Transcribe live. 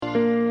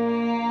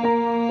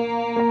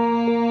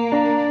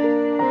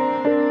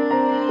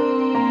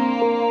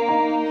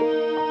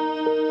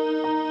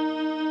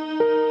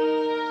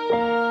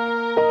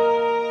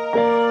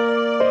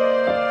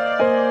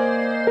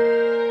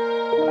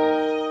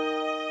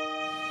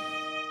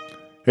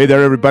Hey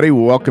there, everybody.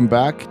 Welcome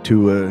back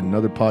to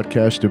another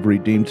podcast of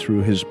Redeemed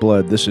Through His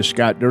Blood. This is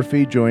Scott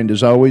Durfee, joined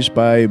as always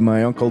by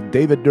my uncle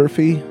David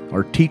Durfee,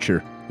 our teacher.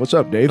 What's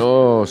up, Dave?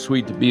 Oh,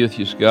 sweet to be with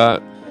you,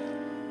 Scott.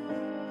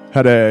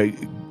 Had a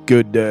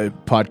good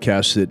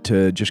podcast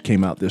that just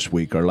came out this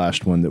week. Our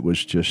last one that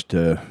was just,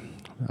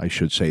 I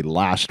should say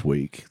last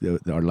week,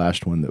 our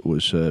last one that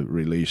was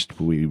released,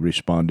 we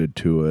responded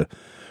to a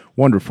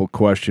wonderful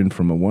question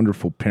from a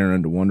wonderful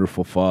parent, a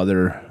wonderful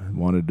father.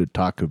 Wanted to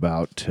talk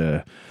about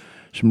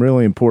some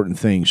really important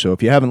things. So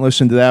if you haven't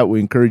listened to that, we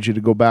encourage you to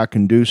go back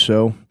and do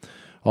so.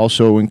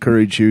 Also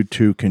encourage you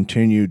to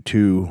continue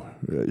to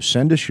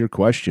send us your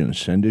questions,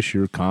 send us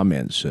your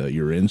comments,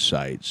 your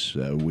insights.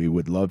 We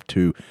would love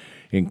to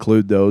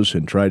include those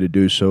and try to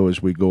do so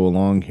as we go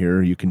along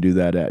here. You can do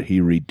that at He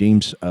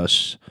Redeems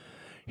Us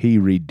at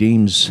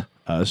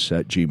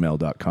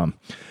gmail.com.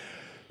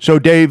 So,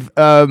 Dave,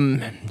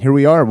 here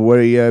we are.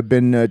 We've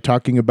been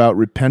talking about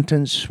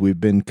repentance.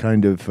 We've been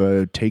kind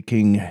of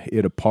taking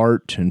it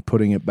apart and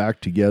putting it back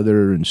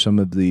together and some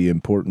of the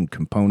important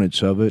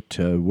components of it.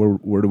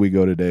 Where do we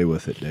go today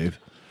with it, Dave?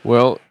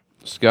 Well,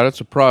 Scott,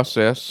 it's a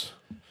process.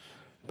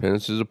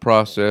 Repentance is a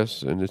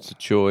process, and it's a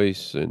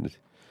choice, and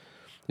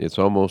it's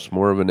almost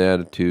more of an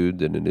attitude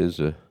than it is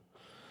a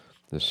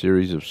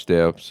series of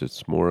steps.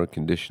 It's more a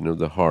condition of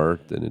the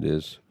heart than it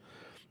is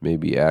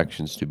maybe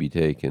actions to be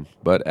taken.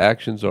 But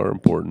actions are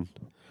important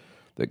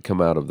that come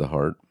out of the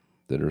heart,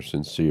 that are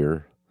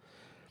sincere.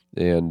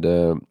 And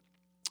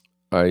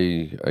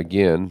I,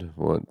 again,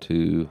 want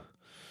to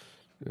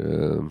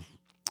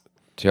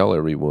tell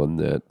everyone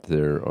that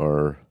there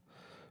are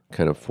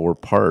kind of four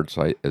parts,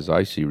 as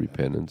I see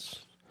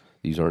repentance.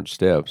 These aren't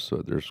steps,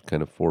 so there's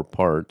kind of four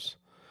parts,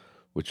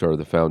 which are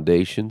the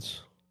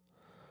foundations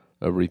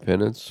of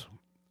repentance.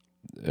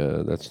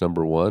 That's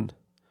number one,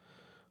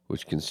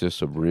 which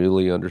consists of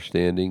really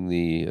understanding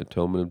the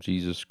atonement of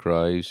Jesus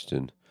Christ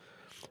and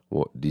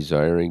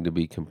desiring to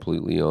be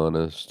completely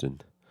honest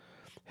and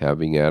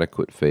having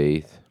adequate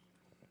faith.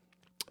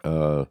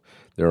 There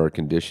are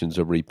conditions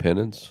of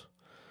repentance,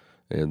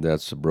 and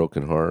that's a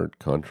broken heart,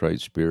 contrite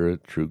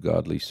spirit, true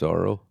godly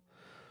sorrow.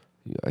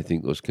 I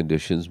think those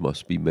conditions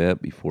must be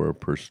met before a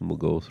person will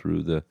go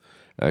through the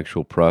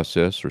actual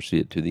process or see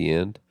it to the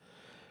end.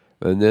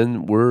 And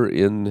then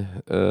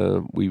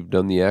we've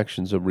done the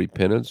actions of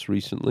repentance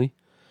recently,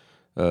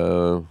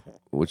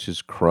 which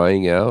is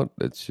crying out.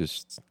 It's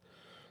just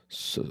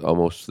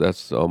almost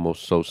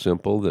so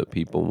simple that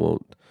people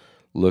won't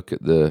look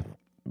at the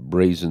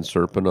brazen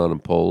serpent on a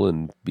pole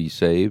and be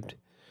saved.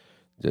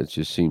 That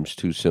just seems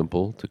too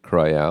simple to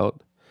cry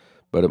out.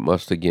 But it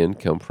must again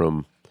come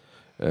from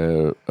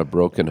a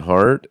broken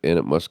heart, and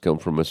it must come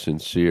from a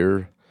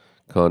sincere,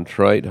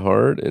 contrite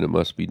heart, and it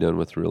must be done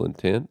with real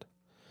intent.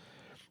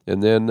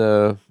 And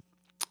then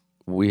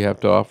we have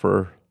to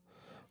offer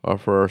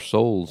our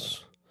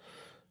souls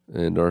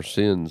and our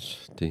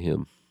sins to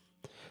Him.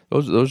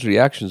 Those are the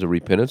actions of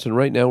repentance, and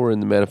right now we're in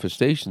the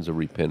manifestations of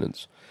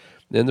repentance.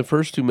 And the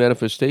first two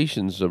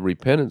manifestations of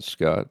repentance,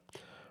 Scott,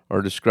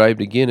 are described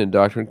again in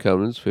Doctrine and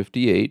Covenants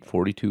 58,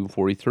 42, and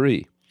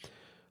 43,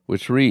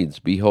 which reads,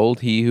 "Behold,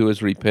 he who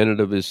has repented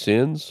of his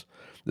sins,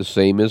 the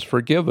same is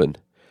forgiven,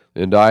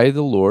 and I,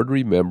 the Lord,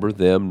 remember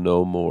them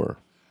no more."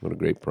 What a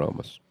great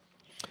promise.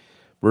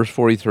 Verse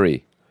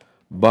 43,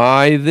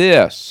 "By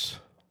this,"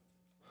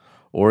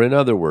 or in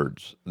other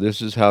words,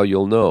 this is how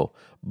you'll know,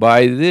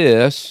 "By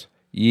this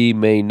ye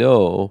may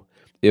know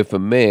if a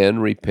man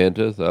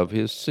repenteth of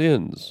his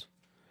sins.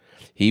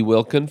 He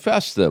will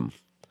confess them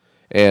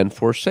and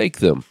forsake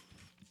them."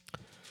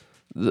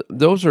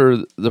 Those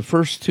are the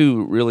first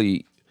two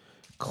really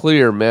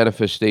clear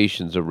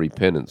manifestations of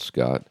repentance,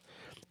 Scott,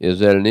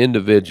 is that an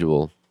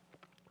individual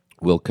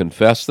will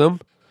confess them,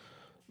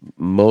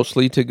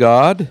 mostly to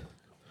God.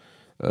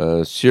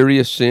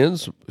 Serious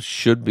sins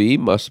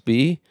must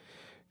be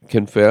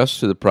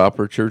confessed to the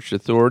proper church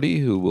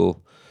authority, who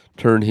will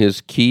turn his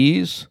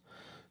keys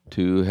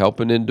to help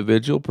an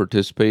individual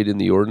participate in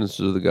the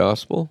ordinances of the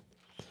gospel,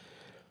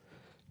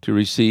 to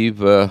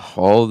receive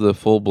all the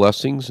full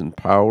blessings and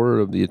power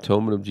of the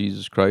atonement of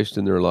Jesus Christ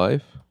in their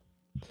life.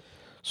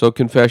 So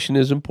confession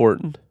is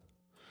important.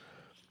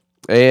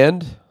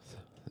 And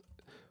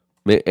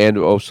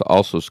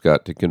also,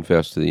 Scott, to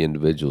confess to the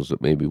individuals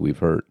that maybe we've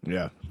hurt.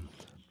 Yeah.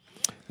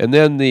 And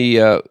then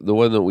the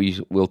one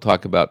that we'll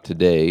talk about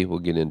today, we'll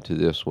get into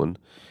this one,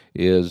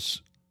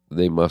 is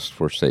they must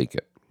forsake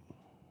it.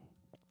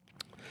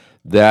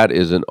 That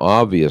is an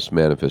obvious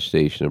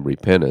manifestation of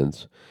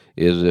repentance,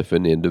 is if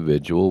an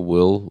individual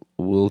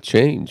will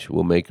change,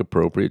 will make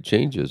appropriate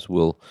changes,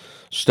 will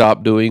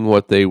stop doing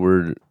what they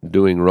were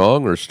doing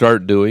wrong or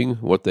start doing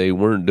what they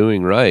weren't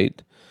doing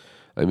right.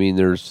 I mean,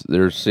 there's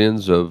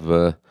sins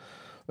of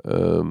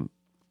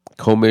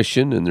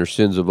commission and there's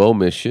sins of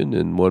omission,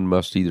 and one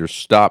must either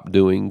stop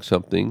doing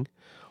something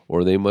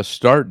or they must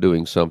start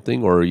doing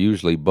something, or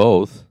usually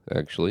both,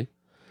 actually.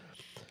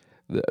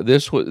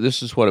 This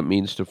is what it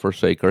means to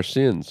forsake our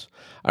sins.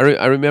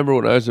 I remember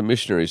when I was a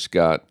missionary,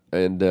 Scott,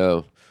 and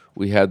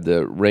We had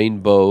the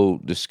rainbow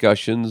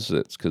discussions.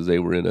 That's because they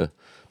were in a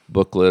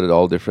booklet at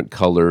all different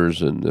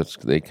colors, and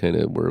they kind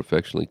of were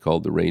affectionately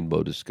called the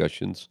rainbow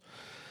discussions.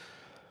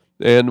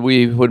 And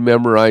we would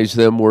memorize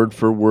them word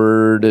for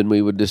word, and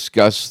we would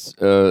discuss,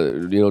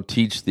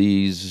 teach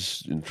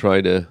these and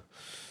try to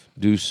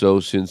do so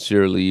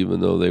sincerely,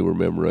 even though they were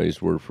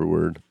memorized word for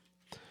word.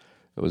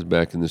 That was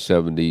back in the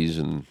 70s,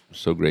 and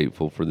so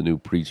grateful for the new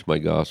Preach My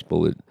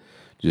Gospel. It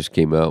just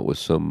came out with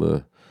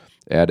some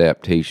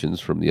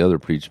adaptations from the other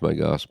Preach My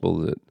Gospel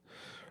that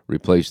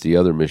replaced the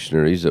other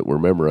missionaries that were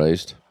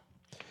memorized.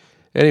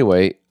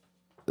 Anyway,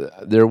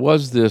 there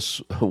was this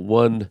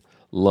one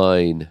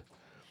line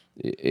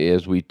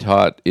as we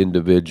taught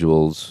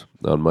individuals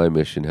on my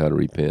mission how to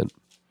repent.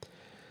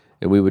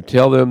 And we would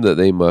tell them that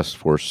they must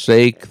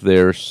forsake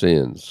their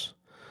sins,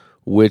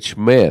 which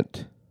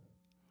meant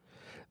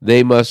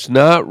they must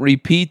not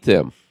repeat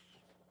them,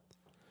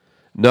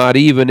 not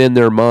even in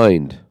their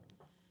mind.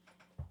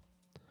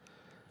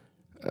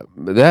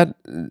 That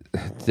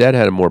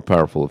had a more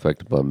powerful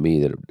effect upon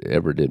me than it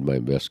ever did my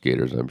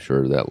investigators, I'm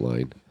sure, that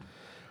line.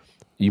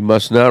 You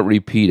must not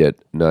repeat it,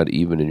 not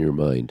even in your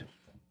mind.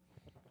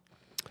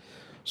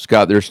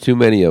 Scott, there's too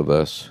many of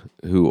us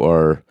who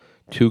are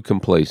too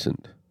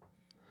complacent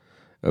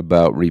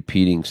about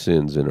repeating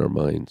sins in our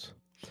minds.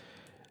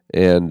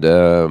 And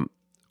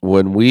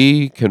when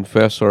we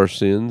confess our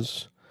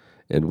sins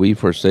and we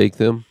forsake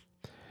them,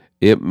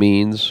 it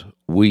means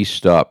we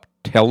stop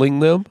telling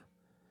them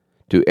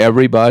to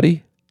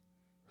everybody,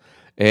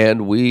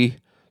 and we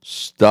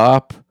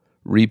stop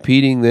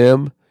repeating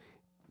them,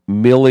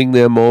 milling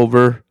them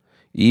over,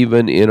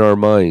 even in our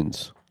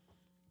minds.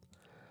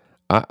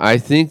 I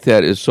think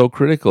that is so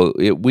critical.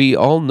 We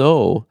all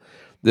know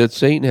that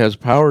Satan has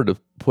power to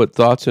put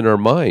thoughts in our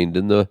mind,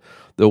 and the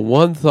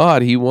one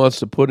thought he wants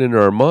to put in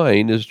our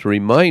mind is to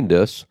remind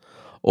us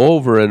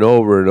over and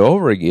over and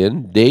over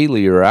again,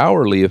 daily or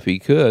hourly if he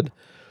could,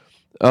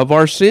 of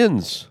our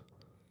sins.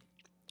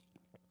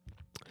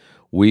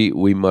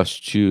 We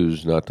must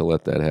choose not to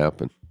let that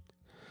happen,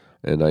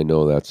 and I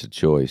know that's a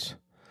choice.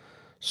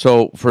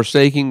 So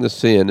forsaking the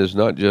sin is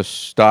not just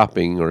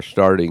stopping or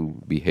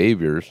starting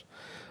behaviors,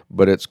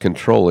 but it's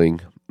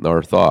controlling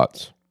our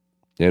thoughts.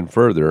 And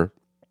further,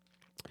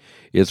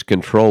 it's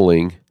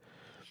controlling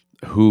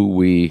who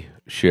we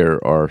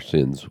share our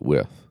sins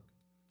with.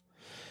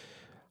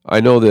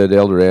 I know that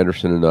Elder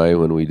Anderson and I,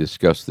 when we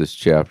discussed this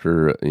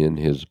chapter in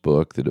his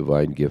book, The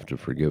Divine Gift of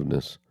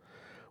Forgiveness,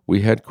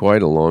 we had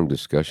quite a long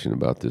discussion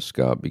about this,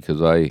 Scott,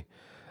 because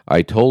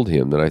I told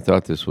him that I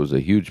thought this was a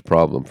huge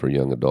problem for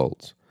young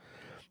adults.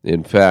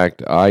 In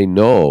fact, I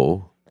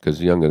know,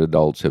 because young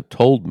adults have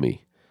told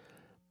me,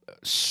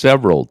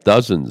 several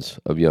dozens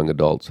of young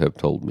adults have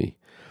told me,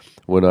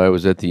 when I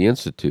was at the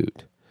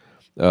Institute,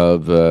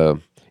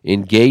 of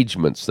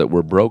engagements that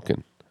were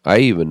broken. I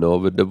even know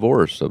of a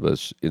divorce of an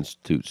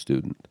Institute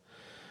student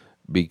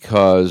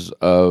because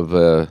of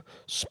a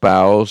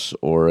spouse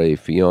or a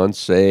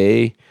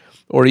fiancé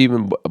or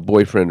even a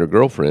boyfriend or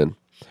girlfriend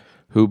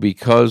who,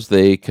 because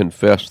they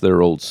confessed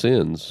their old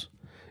sins,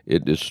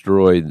 it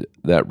destroyed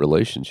that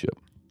relationship.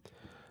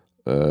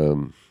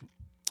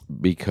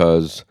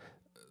 Because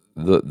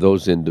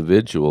those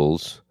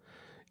individuals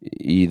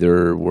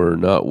either were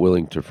not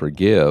willing to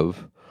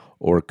forgive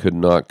or could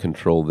not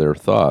control their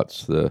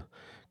thoughts. The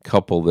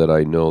couple that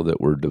I know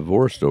that were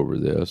divorced over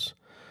this,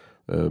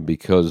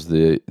 because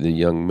the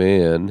young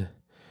man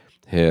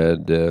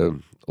had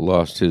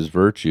lost his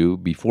virtue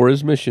before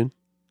his mission,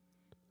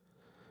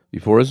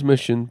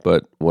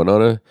 but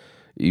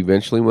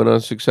eventually went on a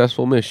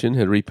successful mission,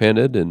 had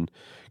repented and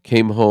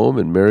came home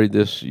and married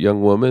this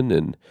young woman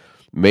and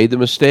made the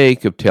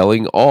mistake of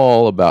telling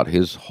all about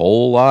his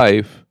whole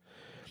life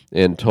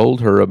and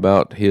told her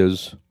about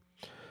his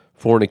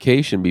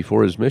fornication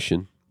before his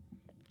mission.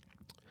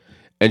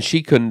 And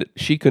she couldn't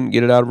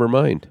get it out of her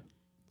mind.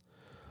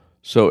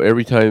 So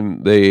every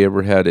time they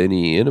ever had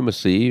any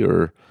intimacy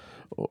or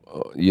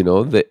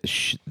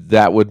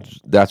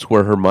that's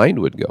where her mind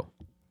would go.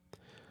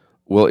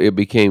 Well, it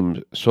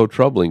became so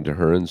troubling to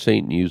her, and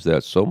Satan used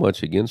that so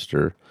much against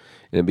her,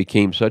 and it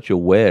became such a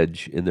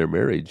wedge in their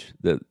marriage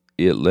that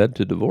it led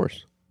to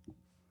divorce.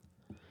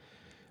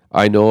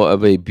 I know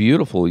of a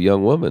beautiful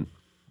young woman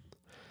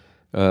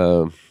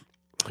who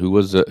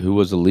was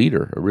a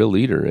leader, a real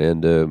leader,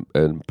 and a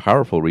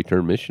powerful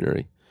return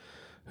missionary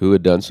who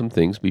had done some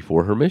things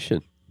before her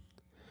mission,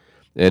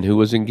 and who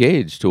was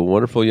engaged to a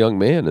wonderful young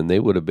man, and they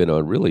would have been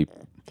a really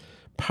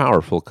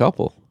powerful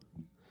couple.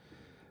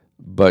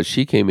 But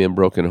she came in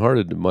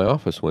brokenhearted to my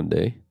office one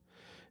day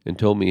and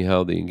told me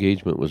how the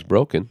engagement was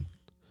broken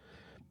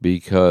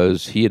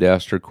because he had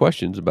asked her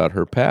questions about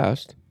her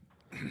past,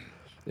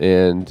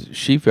 and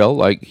she felt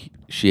like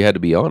she had to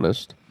be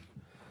honest.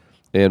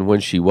 And when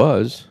she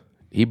was,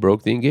 he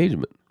broke the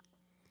engagement.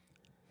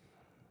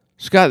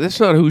 Scott, that's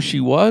not who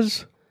she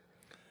was.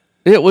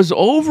 It was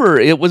over.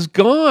 It was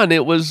gone.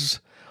 It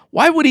was.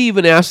 Why would he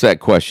even ask that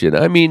question?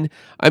 I mean,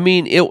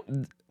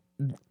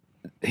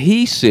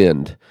 he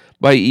sinned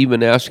by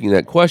even asking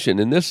that question.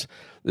 And this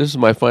is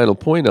my final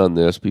point on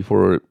this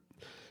before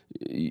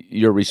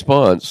your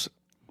response.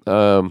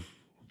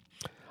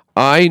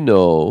 I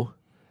know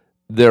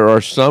there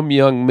are some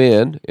young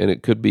men, and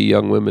it could be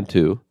young women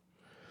too,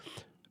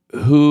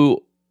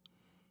 who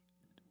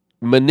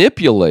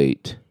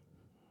manipulate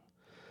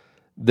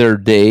their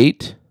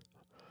date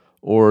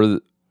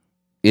or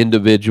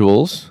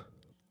individuals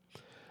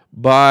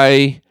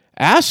by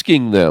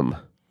asking them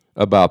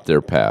about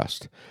their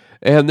past.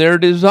 And their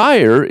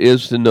desire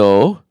is to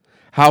know,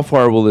 how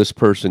far will this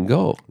person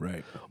go?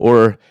 Right.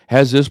 Or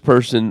is this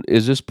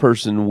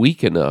person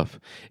weak enough?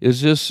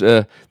 Is this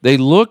they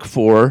look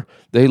for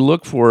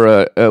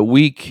a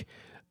weak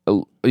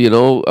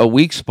a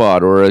weak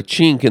spot or a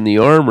chink in the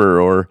armor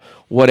or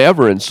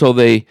whatever, and so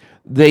they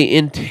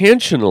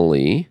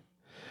intentionally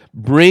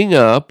bring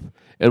up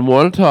and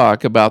want to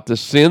talk about the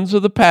sins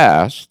of the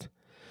past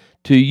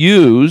to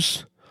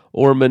use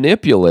or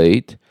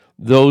manipulate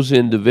those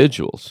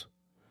individuals.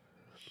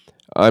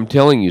 I'm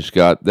telling you,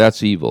 Scott,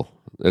 that's evil.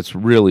 That's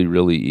really,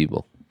 really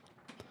evil.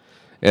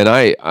 And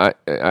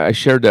I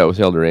shared that with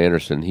Elder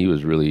Anderson. He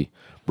was really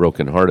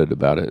brokenhearted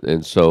about it.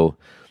 And so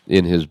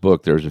in his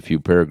book, there's a few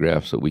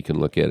paragraphs that we can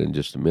look at in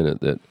just a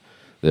minute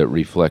that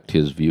reflect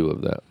his view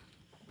of that.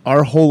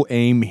 Our whole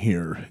aim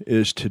here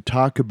is to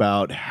talk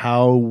about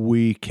how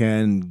we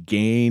can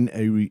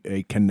gain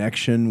a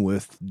connection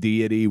with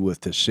deity,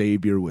 with the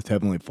Savior, with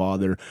Heavenly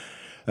Father,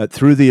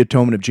 through the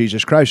atonement of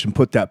Jesus Christ, and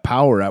put that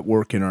power at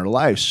work in our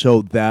lives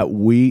so that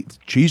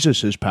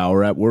Jesus'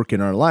 power at work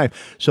in our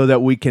life, so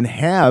that we can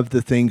have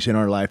the things in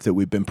our life that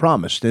we've been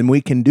promised. And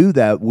we can do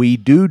that. We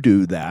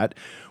do that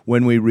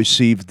when we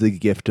receive the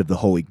gift of the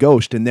Holy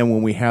Ghost, and then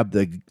when we have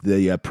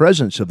the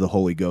presence of the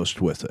Holy Ghost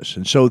with us.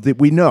 And so that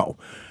we know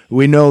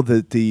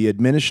that the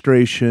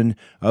administration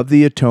of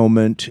the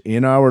atonement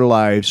in our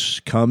lives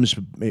comes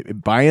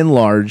by and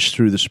large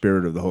through the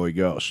Spirit of the Holy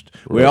Ghost.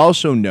 Right. We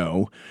also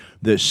know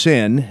that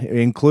sin,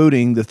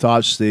 including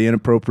the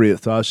inappropriate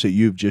thoughts that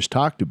you've just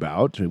talked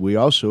about, we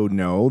also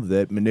know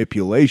that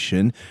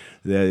manipulation,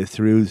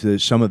 through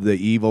some of the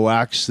evil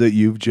acts that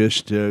you've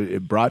just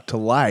brought to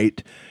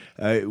light,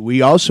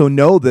 we also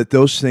know that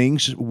those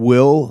things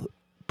will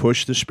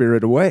push the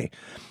Spirit away.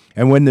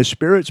 And when the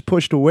Spirit's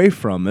pushed away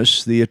from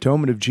us, the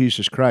atonement of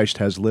Jesus Christ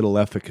has little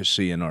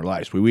efficacy in our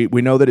lives. We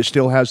know that it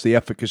still has the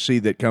efficacy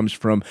that comes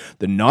from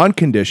the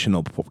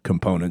non-conditional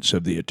components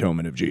of the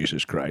atonement of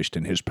Jesus Christ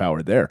and his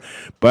power there.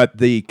 But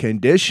the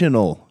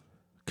conditional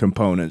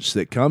components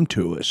that come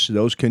to us,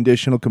 those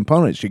conditional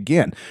components,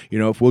 again,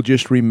 if we'll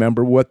just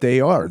remember what they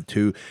are,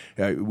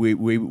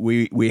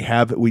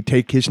 we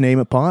take his name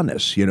upon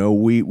us,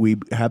 we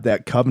have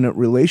that covenant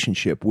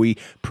relationship, we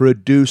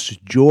produce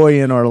joy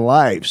in our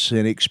lives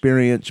and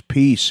experience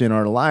peace in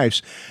our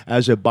lives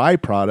as a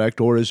byproduct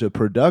or as a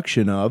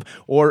production of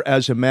or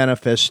as a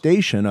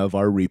manifestation of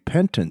our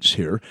repentance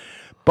here.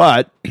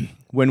 But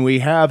when we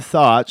have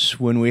thoughts,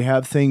 when we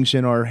have things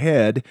in our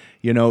head,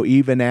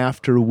 even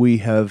after we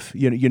have,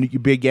 you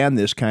began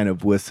this kind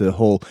of with the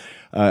whole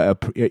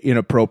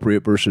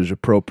inappropriate versus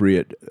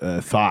appropriate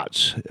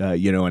thoughts,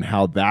 and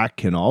how that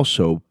can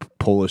also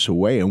pull us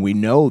away. And we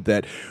know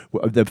that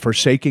the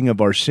forsaking of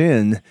our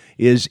sin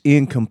is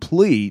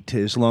incomplete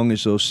as long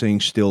as those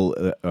things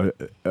still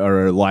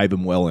are alive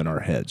and well in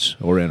our heads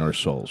or in our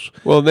souls.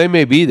 Well, they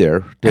may be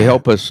there to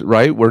help us,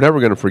 right? We're never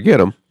going to forget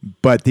them.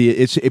 But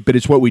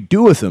it's what we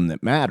do with them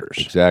that matters.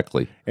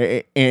 Exactly.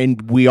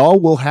 And we all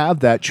will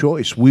have that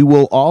choice. We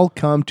will all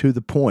come to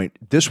the point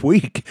this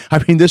week.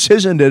 I mean, this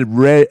isn't a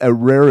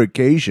rare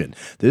occasion.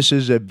 This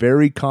is a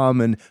very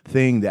common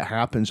thing that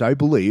happens, I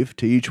believe,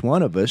 to each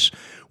one of us,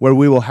 where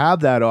we will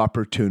have that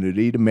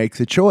opportunity to make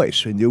the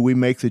choice. And do we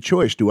make the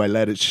choice? Do I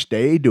let it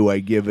stay? Do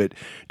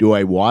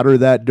I water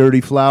that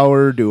dirty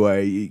flower? Do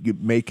I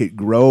make it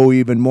grow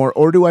even more?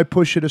 Or do I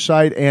push it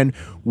aside and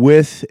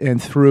with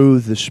and through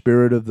the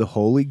Spirit of the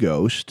Holy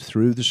Ghost,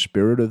 through the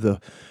Spirit of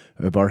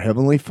our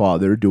Heavenly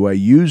Father, do I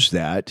use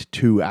that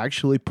to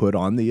actually put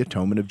on the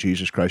atonement of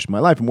Jesus Christ in my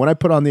life? And when I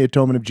put on the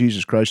atonement of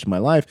Jesus Christ in my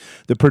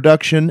life, the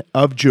production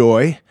of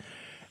joy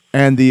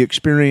and the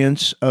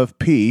experience of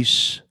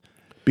peace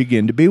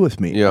begin to be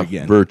with me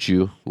again.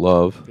 Virtue,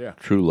 love,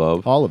 true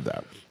love. All of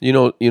that. You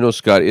know,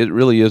 Scott, it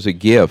really is a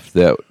gift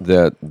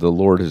that the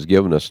Lord has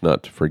given us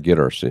not to forget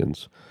our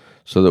sins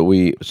so that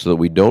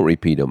we don't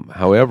repeat them.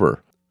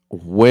 However,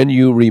 when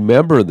you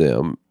remember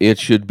them, it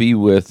should be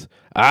with,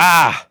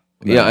 I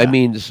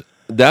mean,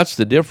 that's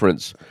the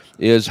difference,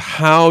 is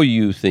how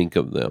you think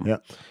of them. Yeah.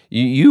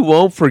 You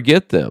won't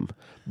forget them.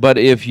 But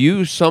if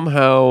you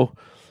somehow,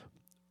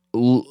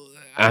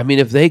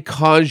 if they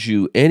cause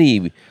you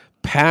any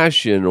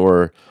passion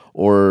or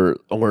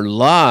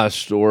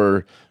lust,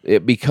 or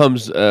it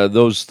becomes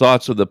those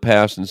thoughts of the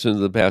past and sins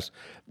of the past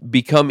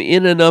become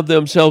in and of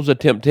themselves a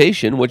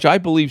temptation, which I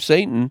believe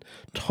Satan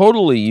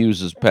totally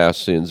uses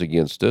past sins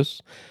against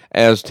us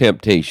as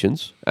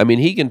temptations. I mean,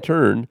 he can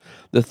turn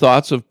the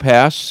thoughts of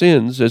past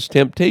sins as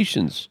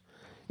temptations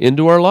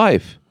into our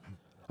life.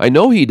 I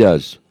know he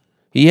does.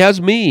 He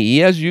has me. He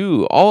has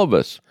you, all of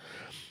us.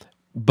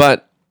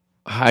 But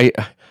I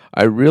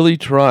really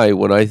try,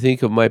 when I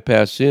think of my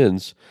past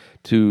sins,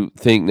 to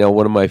think, now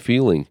what am I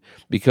feeling?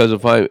 Because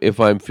if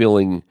I'm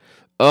feeling,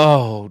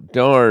 oh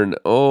darn,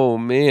 oh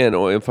man,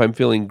 or if I'm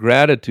feeling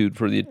gratitude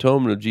for the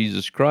atonement of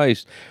Jesus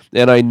Christ,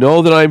 and I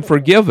know that I'm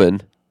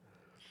forgiven,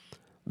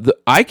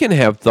 I can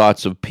have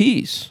thoughts of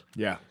peace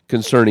Yeah.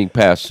 concerning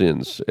past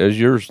sins.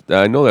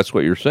 I know that's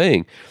what you're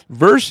saying,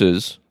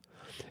 versus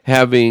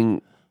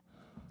having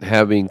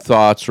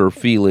thoughts or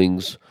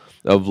feelings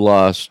of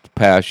lust,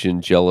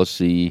 passion,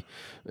 jealousy,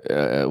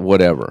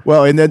 whatever.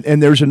 Well, and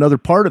there's another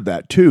part of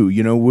that too.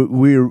 You know,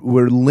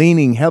 we're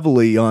leaning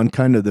heavily on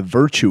kind of the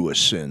virtuous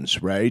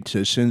sins, right?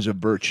 The sins of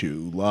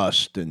virtue,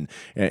 lust, and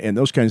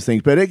those kinds of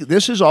things. But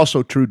this is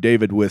also true,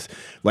 David, with,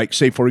 like,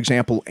 say, for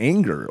example,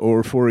 anger,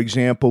 or for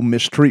example,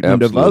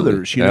 mistreatment of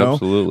others. You know,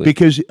 Absolutely.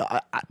 because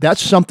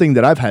that's something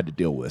that I've had to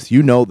deal with.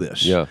 You know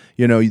this. Yeah.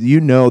 You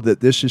know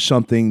that this is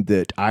something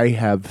that I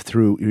have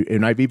through,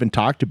 and I've even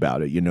talked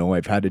about it. You know,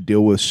 I've had to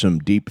deal with some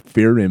deep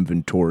fear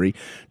inventory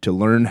to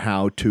learn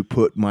how to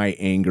put my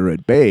anger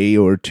at bay,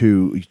 or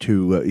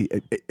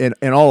and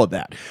all of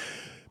that.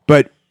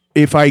 But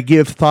if I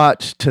give thought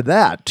to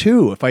that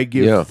too, if I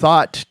give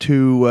thought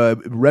to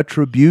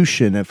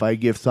retribution, if I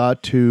give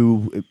thought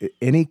to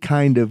any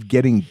kind of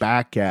getting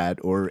back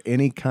at, or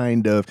any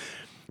kind of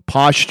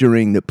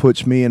posturing that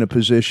puts me in a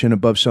position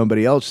above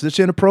somebody else, that's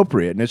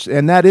inappropriate,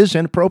 and that is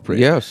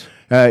inappropriate. Yes.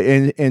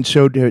 And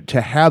so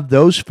to have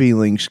those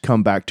feelings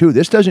come back too.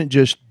 This doesn't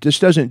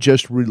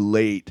just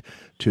relate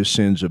to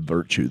sins of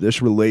virtue.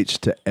 This relates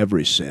to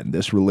every sin.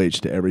 This relates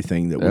to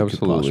everything that we could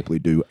possibly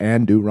do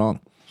and do wrong.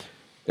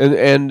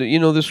 And you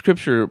know, the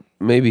scripture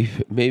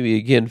maybe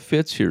again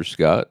fits here,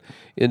 Scott,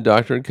 in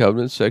Doctrine and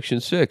Covenants,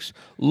 section 6.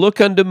 Look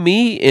unto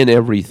me in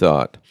every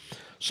thought.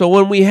 So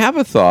when we have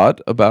a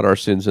thought about our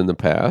sins in the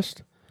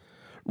past,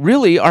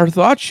 really our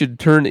thought should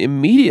turn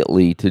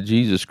immediately to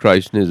Jesus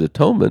Christ and his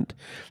atonement.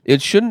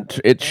 It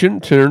shouldn't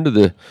turn to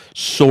the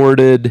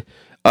sordid,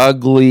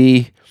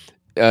 ugly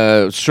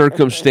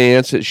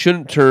circumstance. It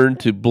shouldn't turn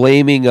to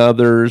blaming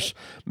others,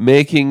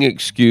 making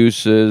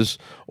excuses,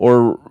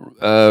 or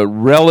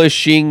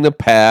relishing the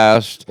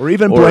past, or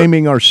even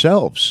blaming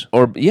ourselves.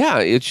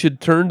 It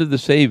should turn to the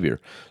Savior.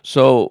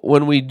 So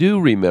when we do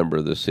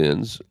remember the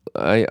sins,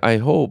 I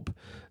hope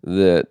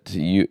that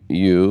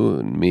you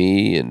and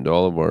me and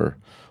all of our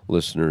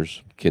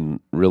listeners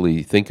can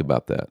really think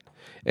about that,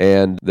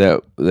 and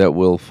that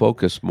we'll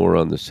focus more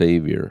on the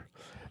Savior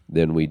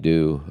than we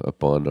do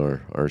upon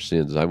our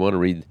sins. I want to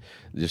read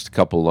just a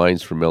couple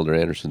lines from Elder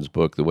Anderson's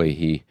book, the way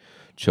he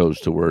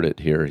chose to word it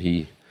here.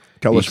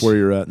 Tell us where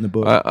you're at in the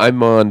book.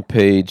 I'm on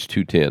page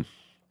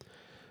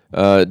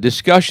 210.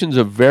 Discussions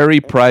of very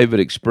private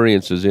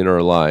experiences in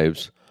our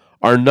lives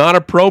are not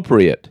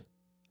appropriate,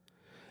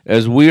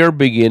 as we are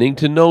beginning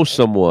to know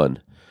someone.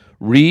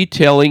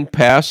 Retelling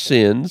past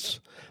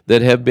sins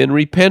that have been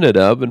repented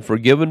of and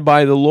forgiven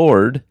by the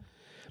Lord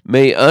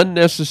may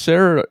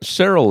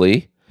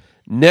unnecessarily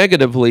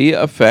negatively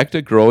affect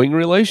a growing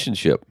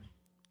relationship.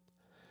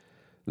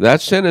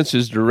 That sentence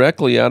is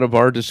directly out of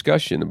our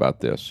discussion about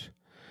this,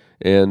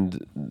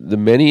 and the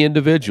many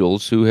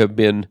individuals who have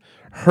been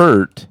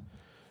hurt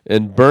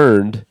and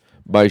burned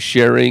by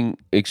sharing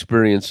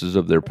experiences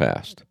of their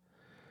past.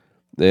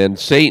 And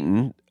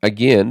Satan,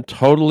 again,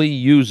 totally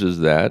uses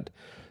that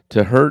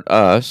to hurt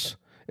us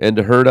and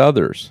to hurt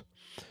others.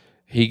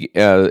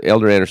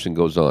 Elder Anderson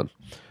goes on,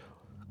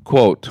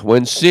 quote,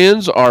 when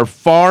sins are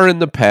far in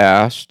the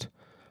past,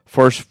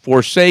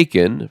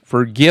 forsaken,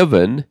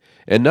 forgiven,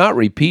 and not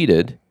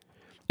repeated,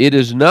 it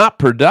is not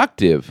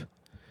productive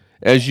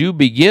as you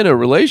begin a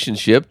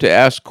relationship to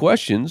ask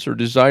questions or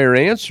desire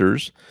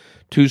answers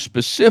to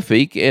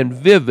specific and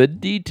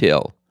vivid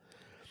detail.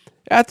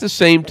 At the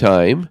same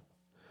time,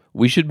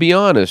 we should be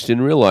honest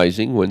in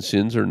realizing when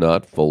sins are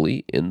not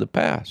fully in the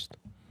past.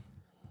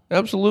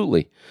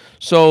 Absolutely.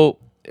 So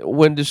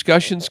when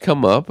discussions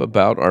come up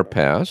about our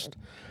past,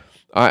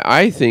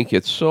 I think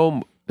it's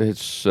so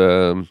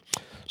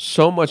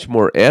much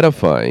more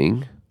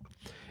edifying,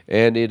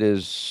 and it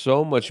is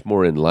so much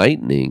more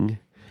enlightening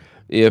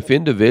if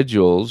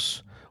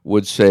individuals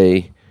would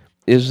say,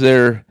 is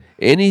there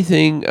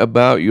anything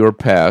about your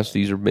past?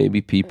 These are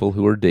maybe people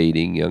who are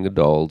dating, young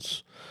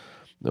adults,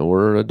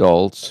 or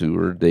adults who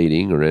are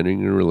dating or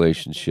entering a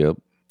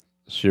relationship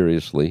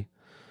seriously,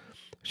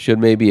 should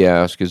maybe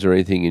ask, is there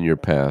anything in your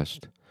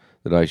past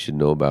that I should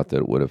know about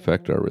that would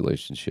affect our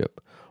relationship?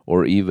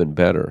 Or even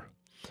better,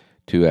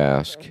 to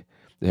ask,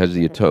 has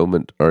the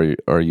atonement,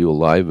 are you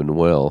alive and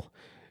well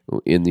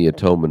in the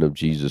atonement of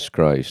Jesus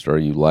Christ? Are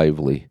you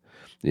lively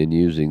in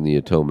using the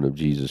atonement of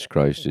Jesus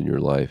Christ in your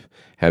life?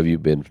 Have you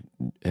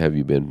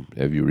repented?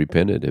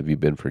 Have you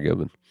been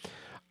forgiven?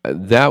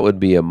 That would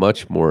be a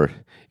much more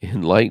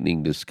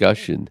enlightening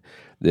discussion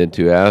than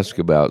to ask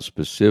about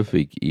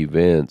specific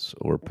events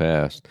or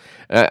past.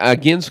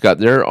 Again, Scott,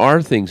 there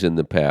are things in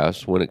the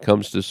past when it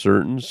comes to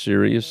certain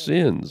serious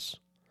sins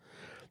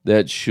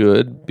that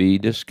should be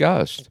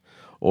discussed.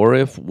 Or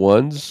if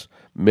one's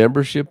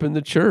membership in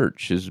the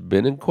church has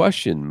been in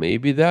question,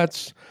 maybe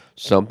that's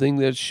something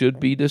that should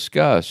be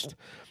discussed.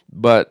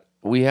 But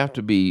we have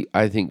to be,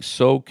 I think,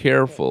 so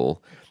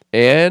careful.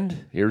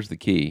 And here's the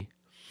key: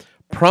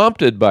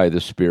 prompted by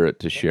the Spirit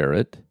to share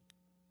it,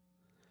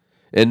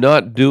 and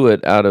not do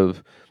it out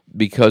of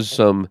because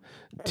some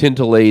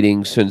tintillating,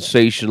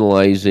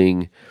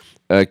 sensationalizing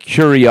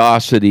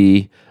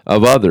curiosity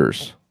of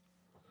others.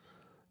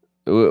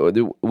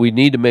 We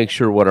need to make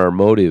sure what our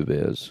motive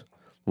is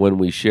when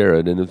we share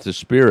it. And if the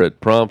Spirit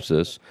prompts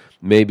us,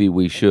 maybe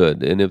we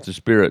should. And if the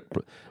Spirit,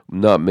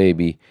 not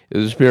maybe,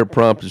 if the Spirit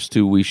prompts us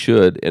to, we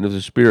should. And if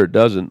the Spirit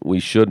doesn't, we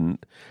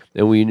shouldn't.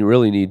 And we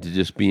really need to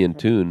just be in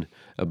tune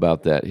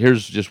about that.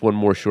 Here's just one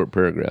more short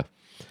paragraph.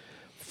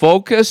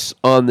 Focus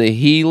on the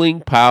healing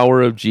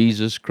power of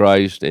Jesus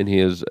Christ and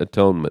His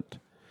atonement,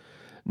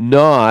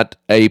 not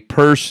a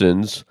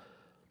person's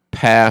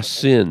past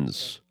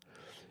sins.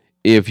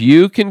 If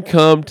you can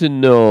come to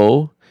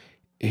know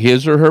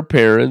his or her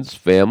parents,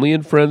 family,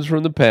 and friends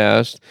from the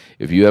past,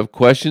 if you have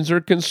questions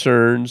or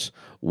concerns,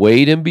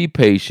 wait and be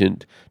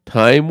patient.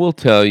 Time will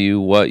tell you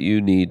what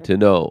you need to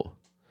know.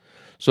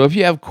 So if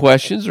you have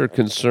questions or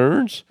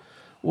concerns,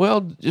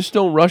 well, just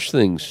don't rush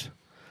things.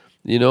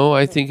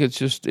 I think it's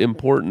just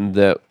important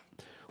that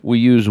we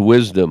use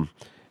wisdom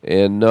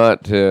and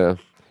not,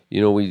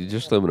 we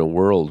just live in a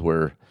world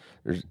where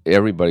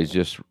everybody's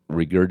just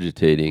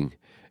regurgitating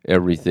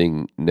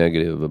everything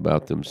negative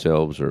about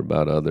themselves or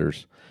about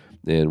others,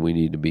 and we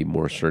need to be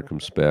more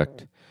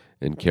circumspect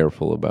and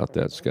careful about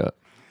that, Scott.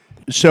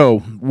 So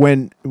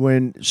when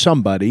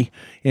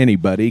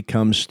anybody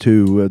comes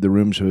to the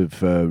rooms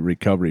of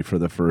recovery for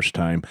the first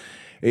time,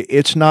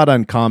 it's not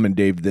uncommon,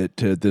 Dave, that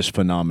this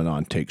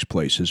phenomenon takes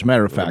place. As a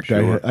matter of fact,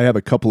 sure. I have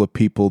a couple of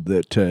people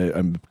that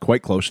I'm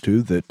quite close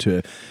to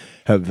that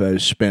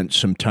have spent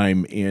some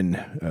time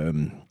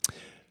in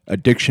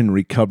addiction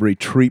recovery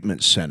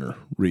treatment center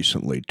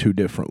recently, 2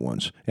 different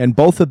ones. And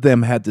both of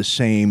them had the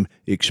same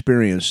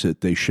experience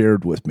that they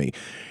shared with me.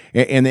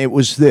 And it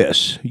was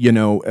this,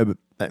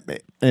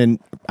 and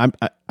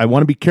I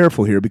want to be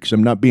careful here because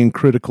I'm not being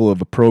critical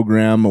of a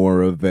program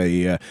or of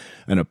an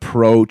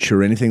approach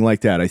or anything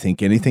like that. I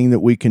think anything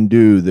that we can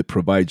do that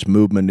provides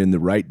movement in the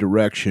right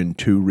direction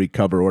to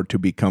recover or to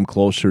become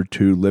closer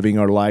to living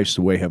our lives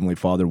the way Heavenly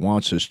Father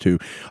wants us to,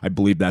 I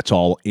believe that's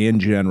all in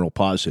general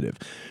positive.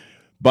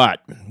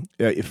 But,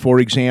 for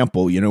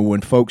example,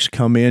 when folks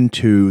come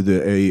into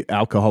the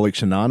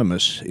Alcoholics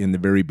Anonymous in the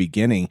very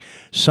beginning,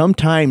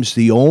 sometimes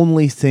the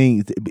only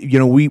thing,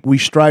 we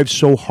strive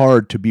so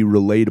hard to be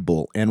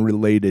relatable and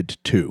related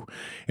to.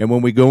 And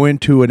when we go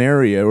into an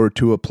area or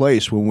to a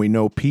place when we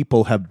know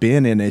people have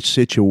been in a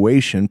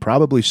situation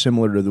probably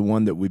similar to the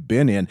one that we've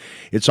been in,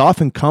 it's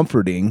often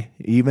comforting,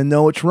 even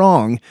though it's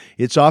wrong,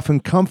 it's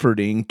often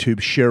comforting to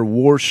share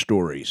war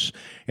stories.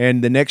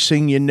 And the next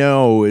thing you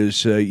know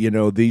is,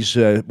 these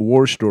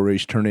war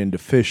stories turn into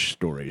fish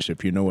stories,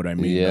 if you know what I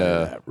mean by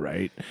that,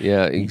 right?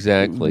 Yeah,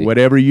 exactly.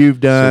 Whatever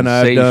you've done,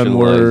 I've done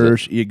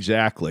worse.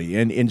 Exactly.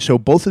 And so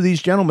both of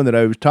these gentlemen that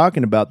I was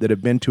talking about that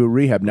have been to a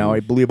rehab, now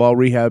I believe all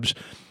rehabs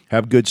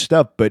have good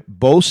stuff, but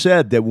both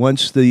said that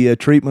once the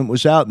treatment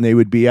was out and they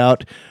would be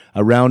out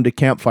around a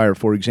campfire,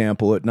 for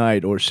example, at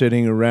night or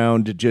sitting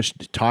around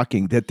just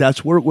talking,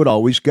 that's where it would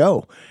always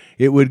go.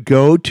 It would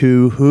go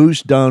to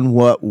who's done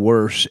what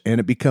worse, and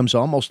it becomes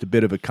almost a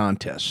bit of a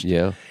contest.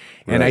 Yeah.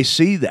 And I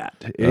see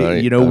that.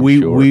 Right,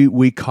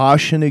 we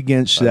caution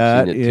against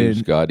that. I've seen it too,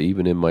 Scott,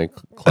 even in my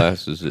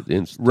classes at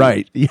Institute.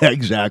 Right. Yeah,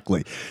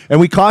 exactly. And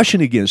we caution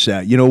against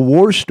that.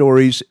 War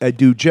stories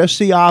do just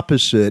the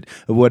opposite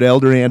of what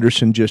Elder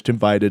Anderson just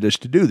invited us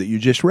to do that you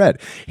just read.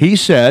 He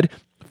said,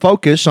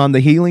 focus on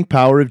the healing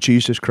power of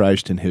Jesus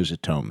Christ and His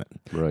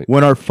atonement. Right.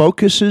 When our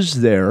focus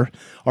is there,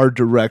 our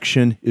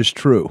direction is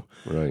true.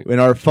 Right. When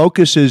our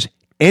focus is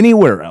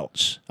anywhere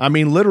else, I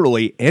mean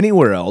literally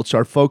anywhere else,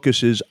 our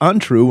focus is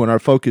untrue. When our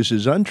focus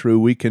is untrue,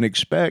 we can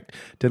expect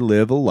to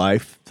live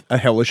a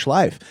hellish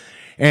life.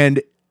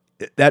 And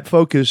that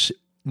focus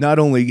not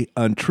only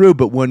untrue,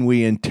 but when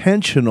we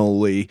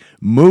intentionally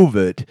move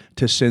it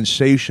to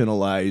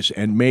sensationalize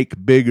and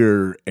make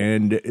bigger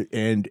and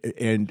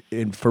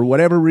for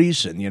whatever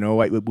reason,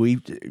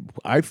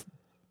 I've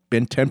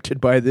been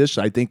tempted by this.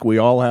 I think we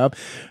all have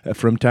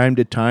from time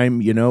to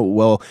time,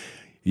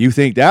 you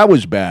think that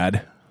was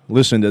bad,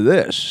 listen to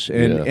this.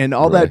 And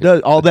all that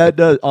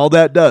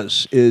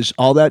does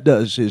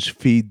is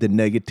feed the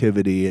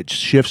negativity. It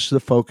shifts the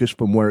focus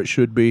from where it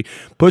should be,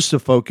 puts the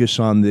focus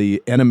on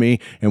the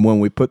enemy, and when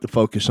we put the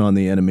focus on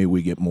the enemy,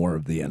 we get more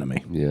of the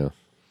enemy. Yeah.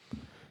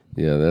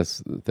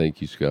 Thank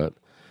you, Scott.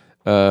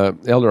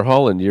 Elder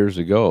Holland years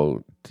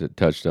ago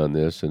touched on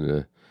this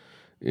in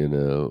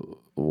a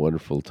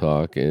wonderful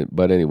talk.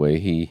 But anyway,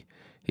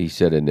 he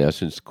said in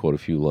essence, quote a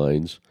few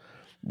lines,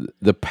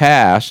 the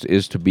past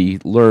is to be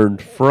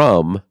learned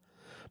from,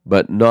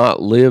 but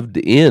not lived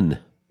in.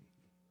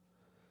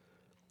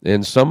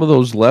 And some of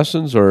those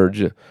lessons are,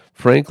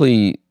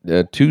 frankly,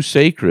 too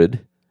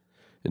sacred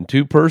and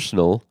too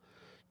personal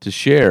to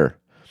share.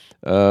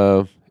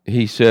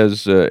 He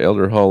says,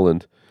 Elder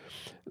Holland,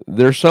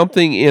 there's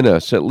something in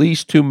us, at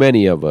least too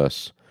many of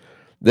us,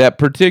 that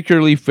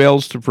particularly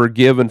fails to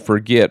forgive and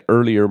forget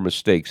earlier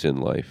mistakes in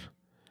life,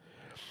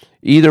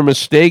 either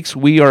mistakes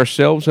we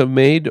ourselves have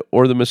made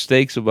or the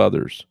mistakes of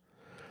others.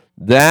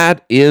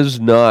 That is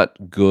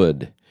not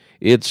good.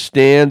 It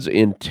stands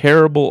in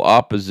terrible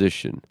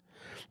opposition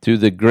to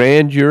the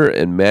grandeur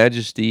and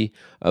majesty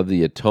of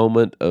the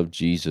atonement of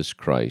Jesus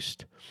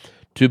Christ.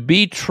 To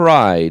be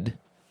tied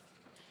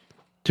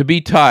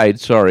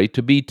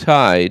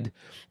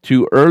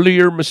to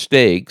earlier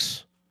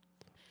mistakes,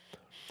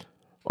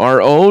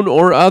 our own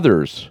or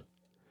others,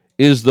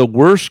 is the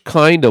worst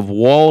kind of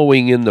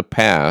wallowing in the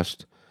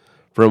past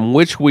from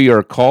which we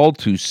are called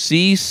to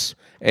cease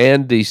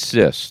and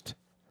desist.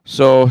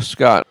 So,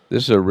 Scott,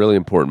 this is a really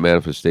important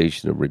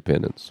manifestation of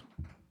repentance,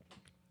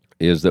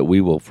 is that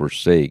we will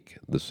forsake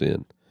the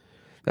sin.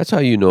 That's how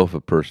you know if a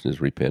person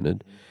is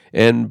repented,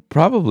 and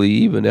probably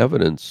even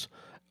evidence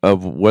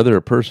of whether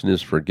a person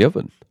is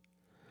forgiven.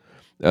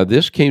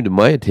 This came to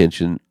my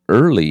attention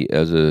early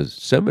as a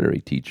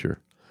seminary teacher.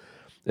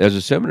 As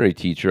a seminary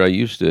teacher, I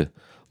used to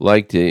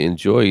like to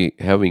enjoy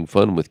having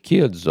fun with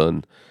kids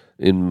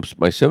in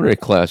my seminary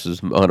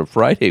classes on a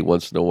Friday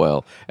once in a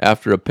while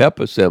after a pep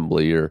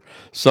assembly or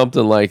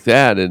something like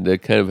that, and to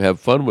kind of have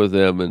fun with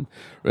them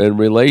and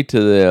relate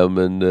to them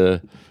and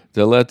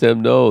to let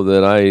them know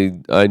that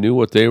I knew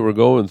what they were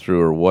going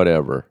through or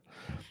whatever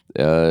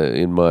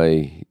in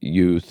my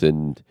youth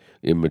and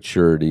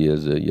immaturity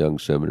as a young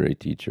seminary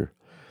teacher.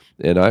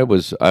 And I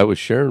was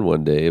sharing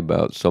one day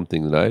about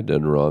something that I had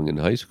done wrong in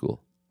high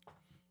school.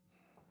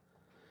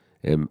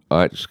 And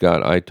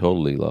Scott, I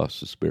totally lost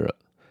the spirit.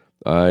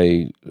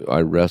 I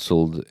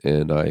wrestled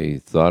and I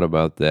thought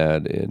about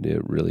that, and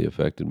it really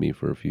affected me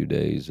for a few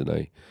days. And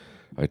I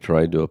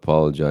tried to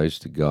apologize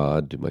to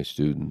God, to my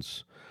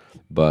students,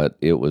 but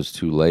it was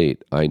too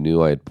late. I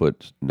knew I had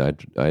put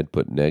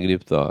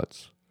negative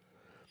thoughts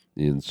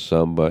in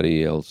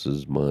somebody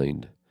else's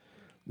mind,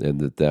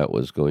 and that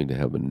was going to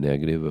have a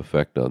negative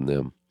effect on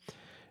them.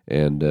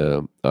 And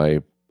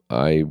I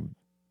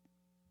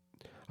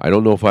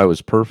don't know if I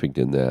was perfect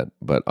in that,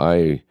 but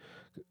I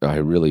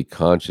really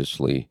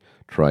consciously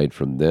tried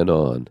from then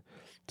on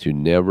to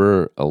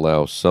never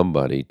allow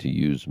somebody to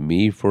use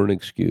me for an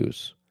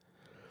excuse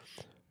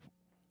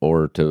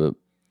or to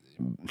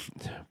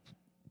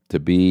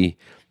be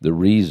the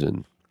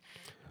reason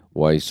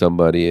why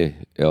somebody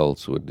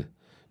else would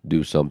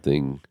do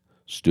something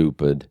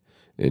stupid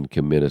and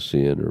commit a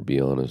sin or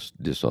be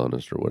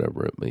dishonest or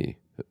whatever it may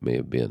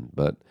have been.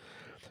 But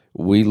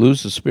we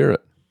lose the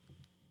spirit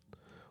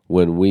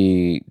when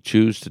we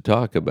choose to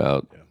talk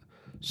about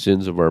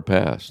sins of our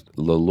past.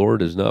 The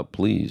Lord is not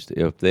pleased.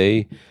 If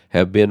they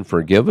have been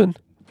forgiven,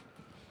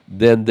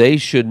 then they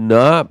should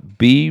not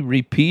be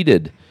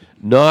repeated.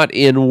 Not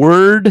in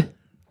word,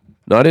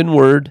 not in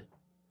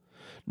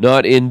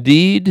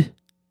deed,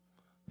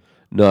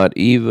 not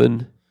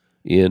even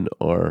in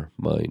our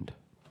mind.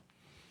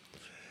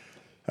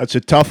 That's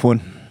a tough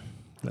one.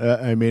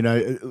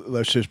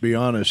 Let's just be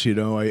honest.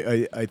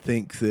 I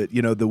think that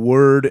the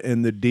word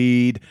and the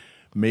deed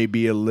may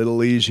be a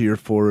little easier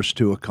for us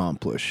to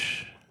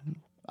accomplish.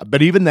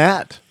 But even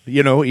that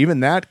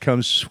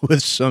comes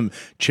with some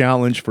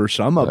challenge for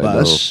some of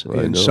us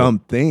in some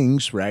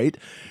things, right?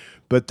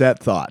 But that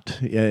thought,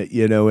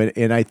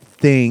 and I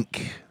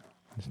think,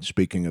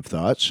 speaking of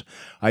thoughts,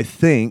 I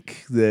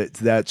think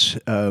that's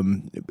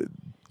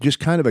just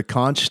kind of a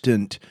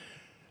constant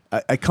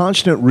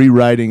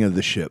rewriting of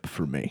the ship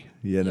for me.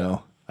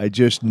 I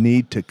just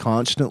need to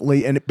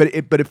constantly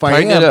but if I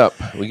tighten it up,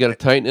 we got to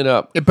tighten it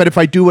up. But if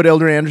I do what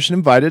Elder Anderson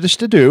invited us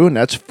to do, and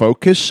that's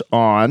focus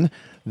on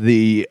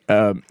the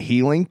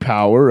healing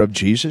power of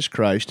Jesus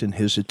Christ and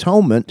His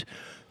atonement,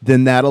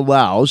 then that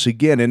allows,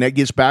 again, and that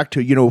gets back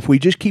to, if we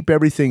just keep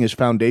everything as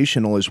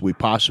foundational as we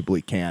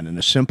possibly can and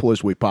as simple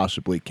as we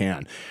possibly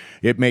can,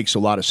 it makes a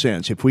lot of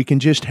sense. If we can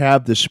just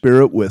have the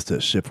Spirit with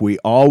us, if we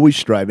always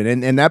strive,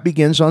 and that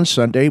begins on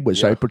Sunday,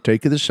 as I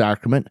partake of the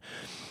sacrament,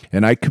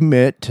 and I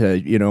commit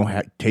to,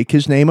 take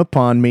His name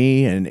upon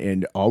me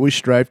and always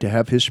strive to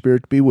have His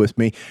Spirit be with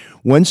me.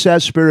 Once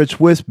that Spirit's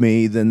with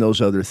me, then those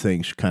other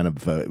things kind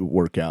of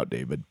work out,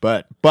 David.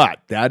 But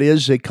that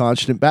is a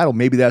constant battle.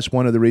 Maybe that's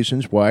one of the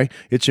reasons why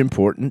it's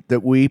important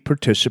that we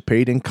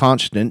participate in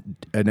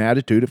an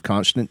attitude of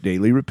constant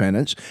daily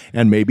repentance,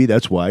 and maybe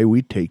that's why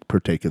we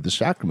partake of the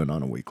sacrament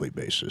on a weekly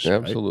basis.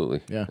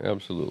 Absolutely. Right? Yeah.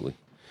 Absolutely.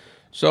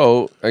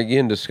 So,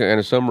 again, to kind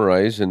of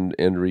summarize and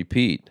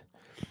repeat,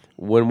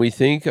 when we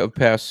think of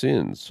past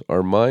sins,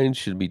 our minds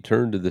should be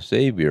turned to the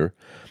Savior,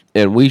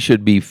 and we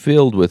should be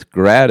filled with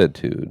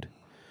gratitude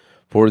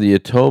for the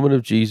atonement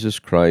of Jesus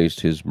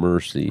Christ, His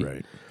mercy,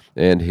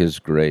 and His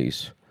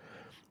grace.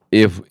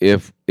 If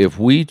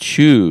we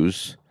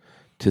choose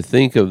to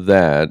think of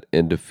that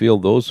and to feel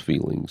those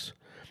feelings,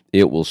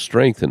 it will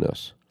strengthen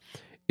us.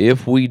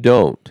 If we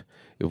don't,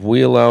 if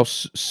we allow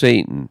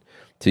Satan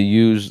to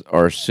use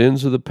our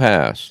sins of the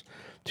past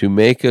to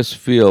make us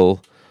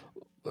feel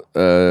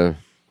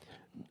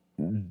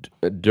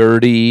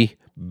dirty,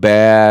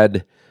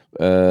 bad,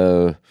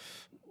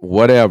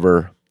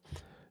 whatever,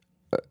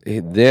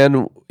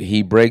 then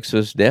he breaks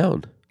us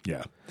down.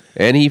 Yeah.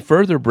 And he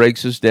further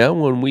breaks us down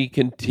when we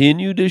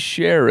continue to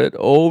share it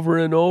over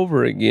and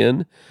over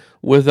again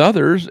with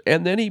others,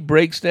 and then he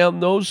breaks down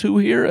those who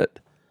hear it.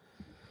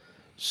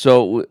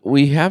 So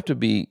we have to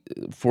be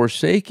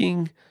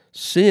forsaking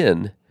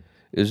sin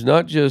is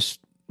not just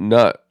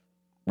not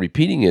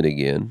repeating it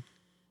again,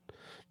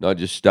 not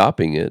just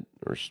stopping it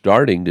or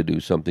starting to do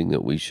something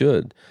that we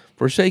should.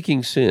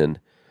 Forsaking sin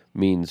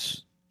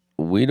means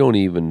we don't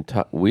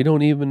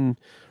even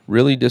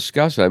really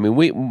discuss it. I mean,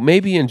 we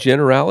maybe in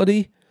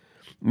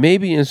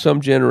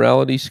some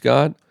generality,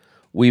 Scott,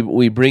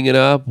 we bring it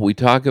up, we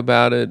talk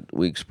about it,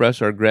 we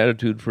express our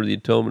gratitude for the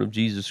atonement of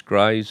Jesus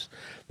Christ,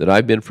 that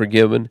I've been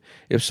forgiven.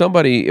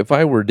 If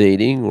I were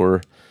dating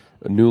or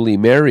newly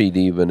married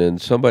even,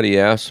 and somebody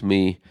asked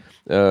me,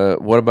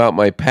 what about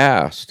my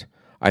past?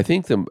 I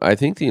think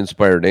the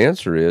inspired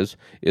answer is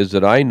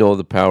that I know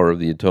the power of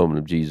the atonement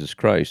of Jesus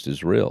Christ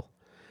is real.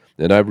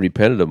 And I've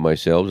repented of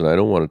myself, and I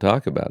don't want to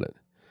talk about it.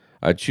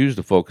 I choose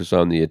to focus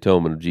on the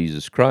atonement of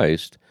Jesus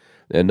Christ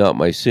and not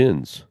my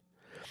sins.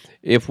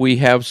 If we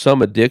have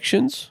some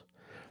addictions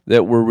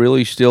that we're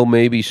really still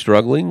maybe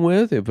struggling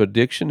with, if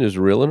addiction is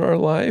real in our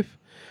life,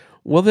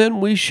 well,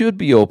 then we should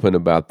be open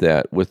about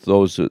that with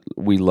those that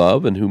we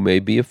love and who may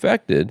be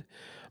affected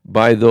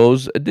by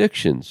those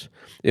addictions.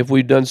 If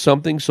we've done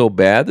something so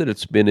bad that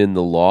it's been in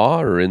the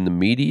law or in the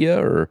media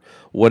or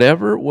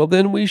whatever, well,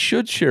 then we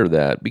should share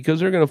that because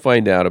they're going to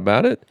find out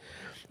about it,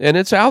 and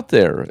it's out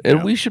there.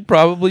 And we should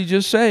probably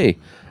just say,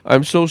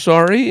 I'm so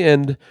sorry,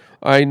 and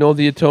I know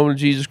the atonement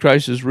of Jesus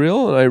Christ is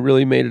real, and I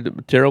really made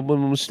a terrible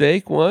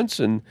mistake once,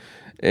 and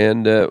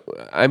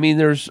I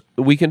mean,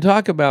 we can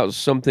talk about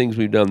some things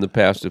we've done in the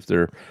past if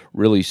they're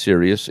really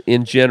serious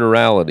in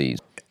generalities.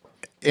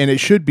 And it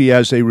should be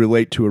as they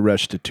relate to a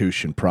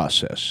restitution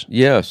process.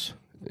 Yes,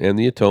 and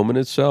the atonement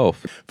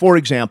itself. For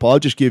example, I'll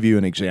just give you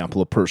an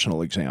example, a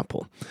personal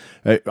example.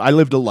 I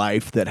lived a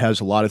life that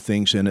has a lot of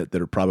things in it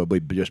that are probably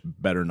just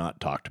better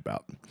not talked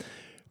about.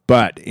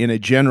 But in a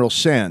general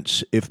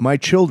sense, if my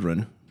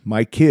children,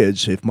 my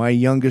kids, if my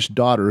youngest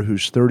daughter,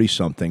 who's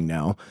 30-something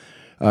now,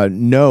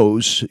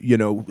 knows,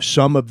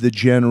 some of the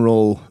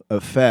general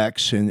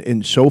effects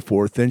and so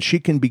forth, then she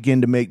can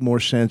begin to make more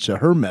sense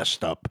of her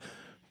messed up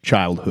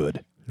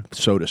childhood,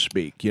 so to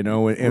speak,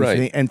 and,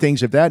 Right. and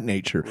things of that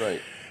nature.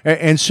 Right.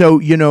 And so,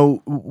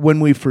 when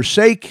we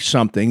forsake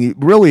something,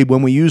 really,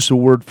 when we use the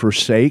word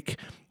forsake,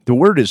 the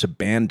word is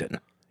abandon.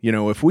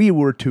 If we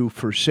were to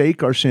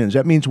forsake our sins,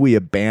 that means we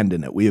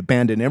abandon it. We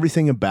abandon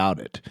everything about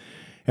it.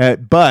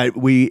 But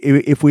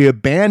if we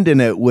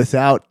abandon it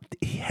without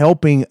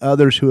helping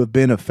others who have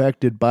been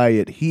affected by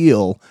it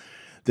heal,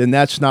 then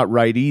that's not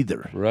right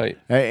either. Right.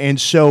 And